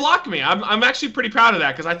 He didn't block me. I'm actually pretty proud of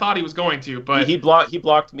that because I thought he was going to. But he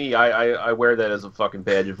blocked me. I wear that as a fucking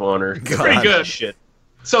badge of honor. Pretty good. Shit.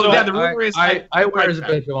 So yeah, the rumor is I wear as a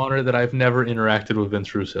badge of honor that I've never interacted with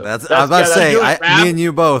Vince Russo. I was about to say, me and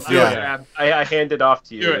you both. Yeah. I hand it off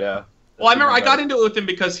to you. Yeah. Well, I remember I got into it with him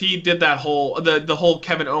because he did that whole the whole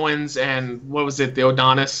Kevin Owens and what was it, the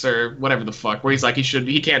Adonis or whatever the fuck, where he's like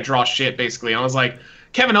he can't draw shit basically. And I was like,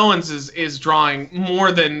 Kevin Owens is drawing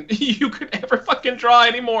more than you could ever fucking draw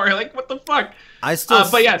anymore. Like, what the fuck?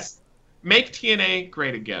 But yes, make TNA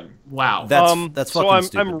great again. Wow. That's fucking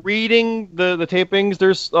stupid. I'm reading the tapings.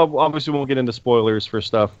 There's obviously we won't get into spoilers for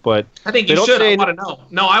stuff, but I think you should. I want to know.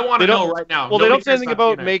 No, I want to know right now. Well, they don't say anything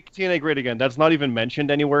about make TNA great again. That's not even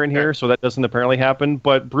mentioned anywhere in here, so that doesn't apparently happen.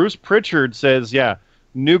 But Bruce Pritchard says,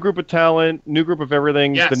 new group of talent, new group of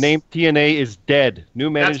everything. Yes. The name TNA is dead. New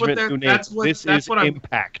management, new name. This is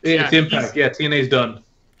Impact. It's Impact. Yeah, TNA's done.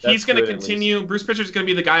 He's going to continue. Bruce Pritchard's going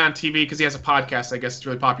to be the guy on TV because he has a podcast. I guess it's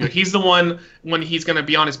really popular. He's the one when he's going to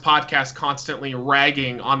be on his podcast constantly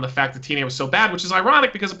ragging on the fact that TNA was so bad, which is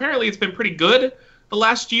ironic because apparently it's been pretty good the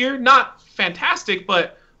last year. Not fantastic,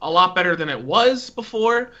 but a lot better than it was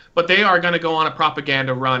before, but they are going to go on a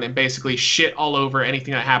propaganda run and basically shit all over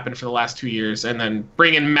anything that happened for the last 2 years and then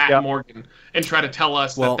bring in Matt Morgan and try to tell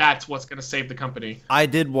us that that's what's going to save the company. I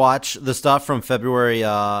did watch the stuff from February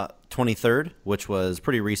 23rd, which was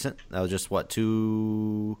pretty recent. That was just,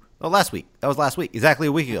 last week. That was last week, exactly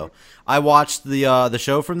a week ago. I watched the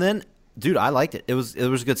show from then. Dude, I liked it. It was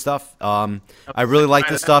good stuff. I really liked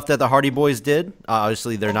the stuff that the Hardy Boys did.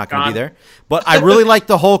 Obviously, they're not going to be there, but I really liked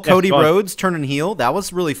the whole Cody Rhodes turning heel. That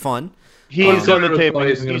was really fun. He's on the tape.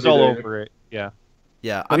 He's all over it. Yeah.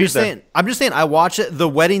 Yeah. I'm just saying. I watched it. The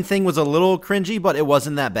wedding thing was a little cringy, but it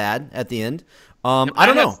wasn't that bad at the end. I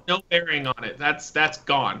don't know. Has no bearing on it. That's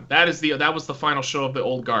gone. That was the final show of the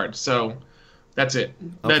old guard. So that's it.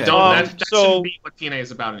 Okay. That shouldn't be what TNA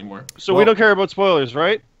is about anymore. So we don't care about spoilers,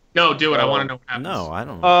 right? No, do it. I want to know what happens. No, I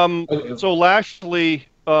don't. So Lashley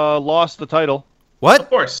lost the title. What? Of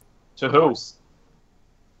course. To who?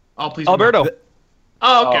 Oh, please. Alberto.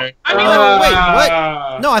 Oh, okay. Wait,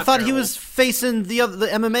 what? No, I thought he was facing the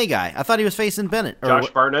MMA guy. I thought he was facing Bennett. Josh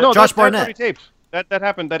Barnett? No, Josh Barnett. Barnett. That's already taped. That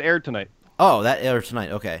happened. That aired tonight. Oh, that aired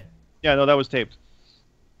tonight. Okay. Yeah, no, that was taped.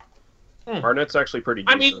 Barnett's actually pretty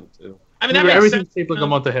decent, too. I mean, that makes everything's sense. taped like a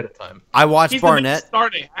month ahead of time. I watched He's Barnett the biggest star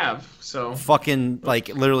they have, so. fucking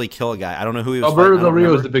literally kill a guy. I don't know who he was. Alberto fighting. Del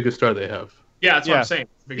Rio is the biggest star they have. Yeah, that's what I'm saying.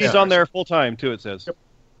 He's on there full time too. It says.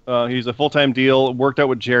 He's a full time deal. Worked out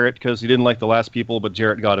with Jarrett because he didn't like the last people, but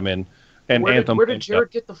Jarrett got him in. And Anthem. Where did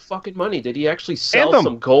Jarrett get the fucking money? Did he actually sell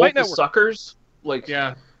some gold to suckers?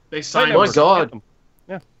 Yeah, they signed. Oh my god.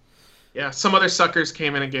 Yeah, some other suckers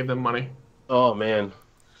came in and gave them money. Oh man.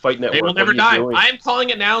 Fight Network. They will never die. I am calling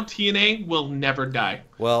it now. TNA will never die.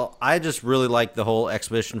 Well, I just really like the whole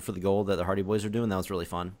exhibition for the gold that the Hardy Boys are doing. That was really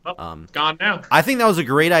fun. It's gone now. I think that was a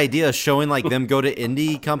great idea, showing like them go to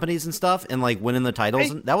indie companies and stuff and like winning the titles.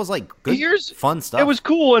 And that was like good, fun stuff. It was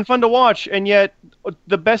cool and fun to watch, and yet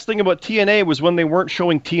the best thing about TNA was when they weren't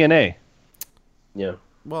showing TNA. Yeah.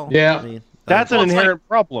 Well, yeah. I mean, that's an inherent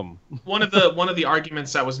problem. One of the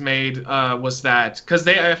arguments that was made was that because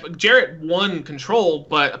Jarrett won Control,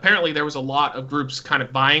 but apparently there was a lot of groups kind of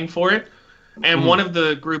vying for it, and one of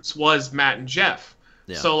the groups was Matt and Jeff.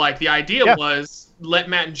 Yeah. So like the idea was let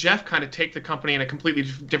Matt and Jeff kind of take the company in a completely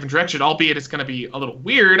different direction, albeit it's going to be a little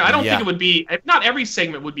weird. I don't think it would be. Not every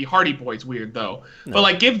segment would be Hardy Boys weird though, but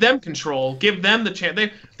like give them control, give them the chance.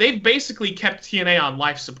 They've basically kept TNA on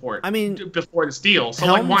life support. I mean, before this deal, so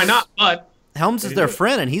like why not? But Helms is their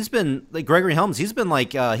friend, and he's been like Gregory Helms. He's been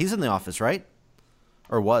like he's in the office, right?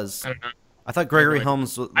 Or was? I don't know. I thought Gregory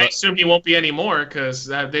Helms. I assume he won't be anymore because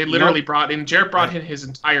they literally brought in. Jarrett brought in his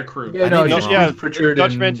entire crew. Yeah, Pritchard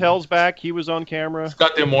Dutch Mantel's back. He was on camera.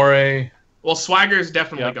 Scott D'Amore. Well, Swagger is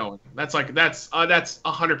definitely going. That's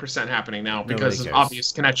 100% happening now because of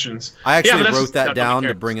obvious connections. I actually wrote that down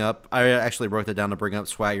to bring up. I actually wrote that down to bring up.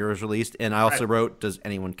 Swagger was released, and I also wrote, "Does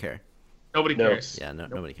anyone care?" Nobody cares. Yeah,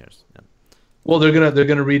 nobody cares. Yeah. Well, they're gonna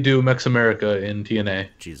redo Mex America in TNA.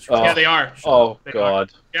 Jesus. Yeah, they are. Oh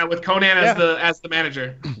God. Yeah, with Conan as the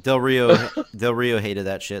manager. Del Rio hated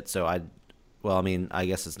that shit. So I mean, I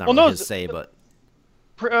guess it's not really his say, but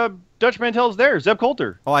Dutch Mantel's there. Zeb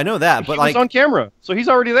Coulter. Oh, I know that, but he was on camera, so he's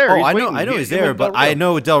already there. Oh, I know he's there, but I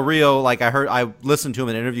know Del Rio. Like I listened to him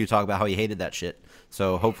in an interview talk about how he hated that shit.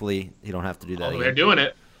 So hopefully he don't have to do that. They're doing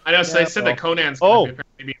it. I know. So they said that Conan's going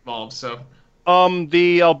to be involved. So.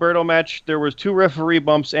 The Alberto match, there was 2 referee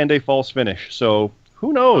bumps and a false finish. So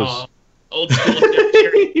who knows? Old school Jeff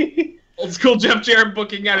Jarrett. Old school Jeff Jarrett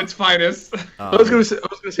booking at its finest. I was gonna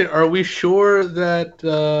say, are we sure that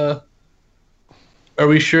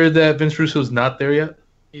Vince Russo's not there yet?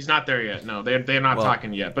 He's not there yet. No, they're not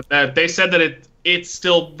talking yet. But they said that it's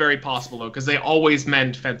still very possible though, because they always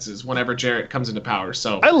mend fences whenever Jarrett comes into power.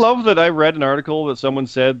 So I love that I read an article that someone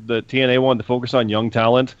said that TNA wanted to focus on young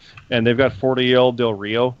talent, and they've got 40-year-old Del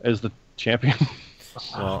Rio as the champion.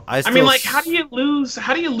 Well, I mean, like, how do you lose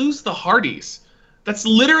the Hardys? That's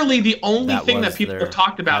literally the only thing that people have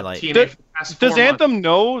talked about TNA for the past 4 months. Does Anthem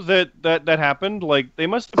know that happened? Like, they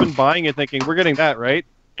must have been buying it thinking, we're getting that, right?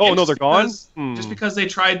 Oh, no, they're gone? Just because they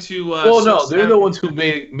tried to... well, no, they're the ones who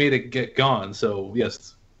made it get gone, so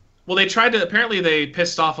yes. Well, they tried to... Apparently, they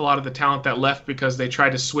pissed off a lot of the talent that left because they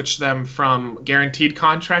tried to switch them from guaranteed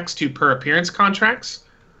contracts to per-appearance contracts.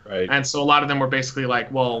 Right. And so a lot of them were basically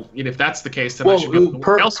like, well, if that's the case, then I should be able to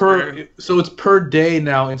work elsewhere. So it's per day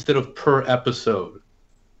now instead of per episode.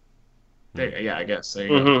 Yeah, I guess. There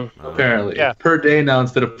you go. Apparently. Yeah. Per day now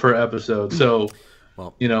instead of per episode. So,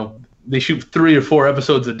 they shoot 3 or 4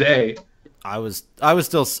 episodes a day. I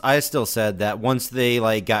still said that once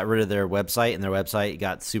they got rid of their website and their website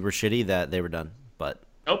got super shitty that they were done. But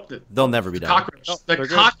Nope. They'll never be done. Cockroach. No, The they're good.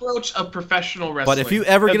 cockroach of professional wrestling. But if you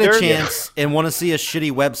ever Yeah, get a they're- chance and want to see a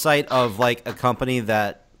shitty website of like a company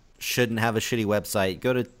that shouldn't have a shitty website,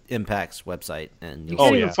 go to Impact's website and You you'll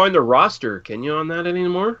can't see. even find the roster, can you, on that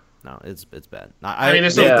anymore? No, it's bad. I mean,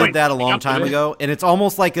 there's they no did point that a coming long up with time it. ago, and it's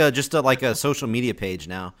almost like a social media page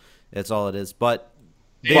now. That's all it is. But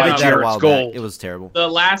they Yeah, did that a Jarrett's while Gold. back. It was terrible. The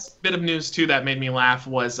last bit of news too that made me laugh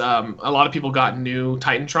was a lot of people got new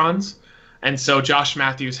Titantrons, and so Josh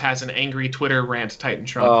Matthews has an angry Twitter rant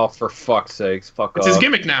Titantron. Oh, for fuck's sakes, fuck It's off. his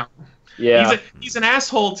gimmick now. Yeah. He's an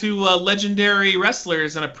asshole to legendary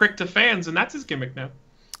wrestlers and a prick to fans, and that's his gimmick now.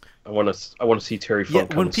 I want to see Terry Yeah, Funk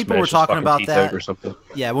come when and people smash were his talking fucking about teeth that- out or something.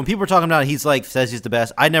 Yeah, when people were talking about it, he's like says he's the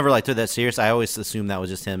best. I never like took that serious. I always assumed that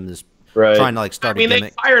was just him just Right. trying to like I start mean, a they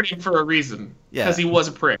gimmick. fired him for a reason Yeah. because he was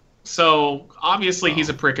a prick. So obviously he's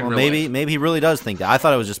a prick in Well, real maybe life. he really does think that. I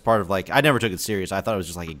thought it was just part of like I never took it serious. I thought it was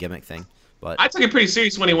just like a gimmick thing. But I took it pretty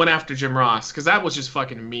serious when he went after Jim Ross because that was just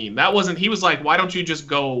fucking mean. That wasn't. He was like, "Why don't you just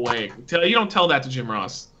go away?" You don't tell that to Jim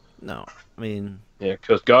Ross. no, I mean, Yeah,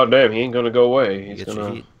 because goddamn, he ain't gonna go away. you He's get your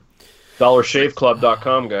gonna heat.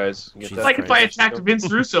 DollarShaveClub.com, guys. Get Jesus It's that like if I Christ. attacked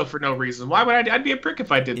Vince Russo for no reason. Why would I? I'd be a prick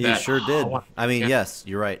if I did He that. sure did. Oh, I mean, yeah. yes,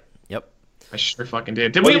 you're right. Yep. I sure fucking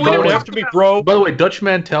did. Did Well, we? you we don't didn't have to be bro. By the way, Dutch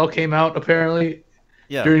Mantel came out apparently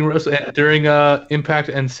Yeah. during Impact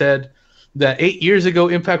and said that 8 years ago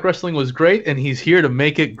Impact Wrestling was great, and he's here to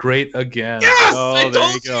make it great again. Yes, Oh, I there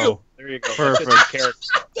you told go. There you go. Perfect. That's his character.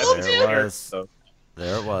 Told That's you. his There it character, was. so.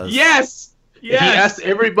 There it was. Yes. He asked Yes.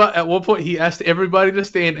 everybody at one point. He asked everybody to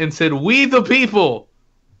stand and said, "We the people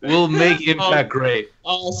will make Impact great."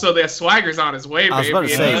 Oh, so the swagger's on his way, baby. I was about to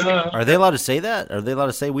say, Yeah. are they allowed to say that? Are they allowed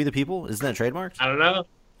to say "We the People"? Isn't that trademarked? I don't know.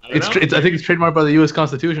 It's I think it's trademarked by the U.S.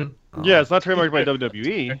 Constitution. Yeah, it's not trademarked by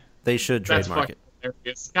WWE. They should That's trademark fucking it.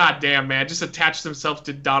 hilarious. God damn, man. Just attach themselves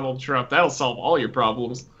to Donald Trump. That'll solve all your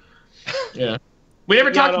problems. Yeah. We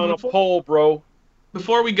never Got talked on a before. pole, bro.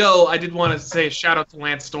 Before we go, I did want to say a shout out to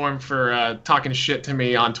Lance Storm for talking shit to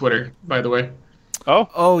me on Twitter, by the way. Oh,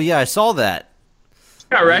 Oh yeah, I saw that.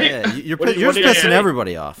 Yeah, right? Yeah, you're What did- you're what just did he pissing say?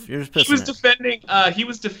 everybody off. You're just He was pissing. he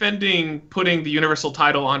was defending putting the Universal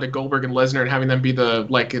title onto Goldberg and Lesnar and having them be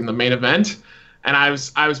in the main event. And I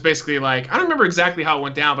was basically like, I don't remember exactly how it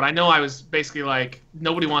went down, but I know I was basically like,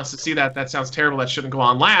 nobody wants to see that. That sounds terrible. That shouldn't go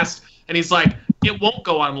on last. And he's like, it won't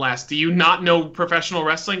go on last. Do you not know professional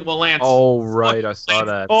wrestling? Well, Lance. Oh, right. I saw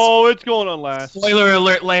that. oh, it's going on last. Spoiler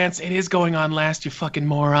alert, Lance. It is going on last, you fucking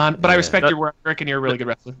moron. But I Yeah. respect your work, and you're a really good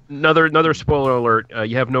wrestler. Another spoiler alert.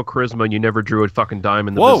 You have no charisma and you never drew a fucking dime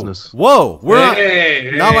in the Whoa, business. whoa, we're not, Hey,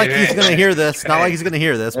 not hey, like he's hey, gonna hey, hear this. Not like he's gonna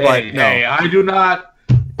hear this, but Hey, no. hey, I do not.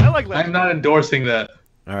 I like last. I'm not endorsing that.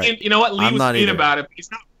 All right. And you know what? Lee I'm was not mean either. about it. But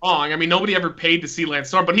he's not wrong. I mean, nobody ever paid to see Lance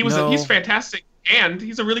Storm, but No. he's fantastic, and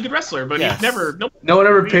he's a really good wrestler. But Yes. he's never. No one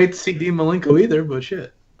ever paid to see Dean Malenko either, but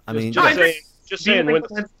shit. I mean, I agree. Just Do you saying, think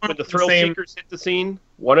when Lance Storm the is Thrill the same- Seekers hit the scene,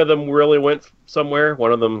 one of them really went somewhere,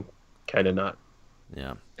 one of them kind of not.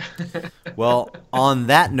 yeah. Well, on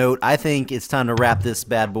that note, I think it's time to wrap this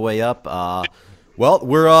bad boy up. Well,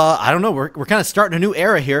 we're I don't know, we're kind of starting a new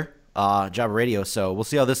era here, Jabba Radio. So we'll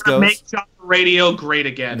see how this goes. Make Jobber Radio great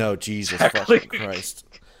again. No, Jesus Exactly. fucking Christ.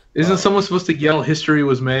 Isn't someone supposed to yell "History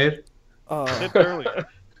was made"? Did earlier.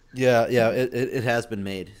 Yeah, it has been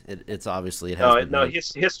made. It obviously it has been No, made.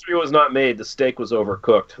 history was not made. The steak was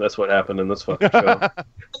overcooked. That's what happened in this fucking show.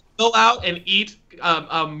 Go out and eat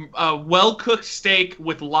a well-cooked steak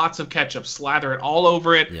with lots of ketchup. Slather it all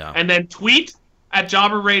over it, Yeah. and then tweet at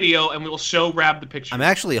Jobber Radio, and we will show Rab the picture. I'm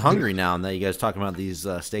actually hungry now that you guys talking about these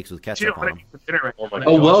steaks with You ketchup know what I on mean for dinner right Oh my now.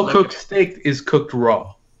 God. A well-cooked steak is cooked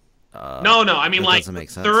raw. them. No, I mean that like doesn't make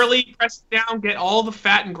sense. thoroughly press it down, get all the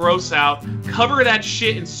fat and gross out, cover that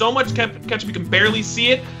shit in so much ketchup you can barely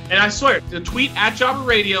see it. And I swear, tweet at Jobber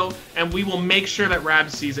Radio, and we will make sure that Rab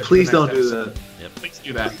sees it. for Please the don't next do episode. that. Please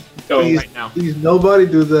do that. Please, right now. please, nobody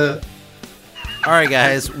do that. All right,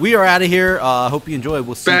 guys, we are out of here. Hope you enjoyed.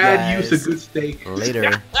 We'll see you Bad guys use of good steak.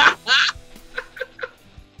 later.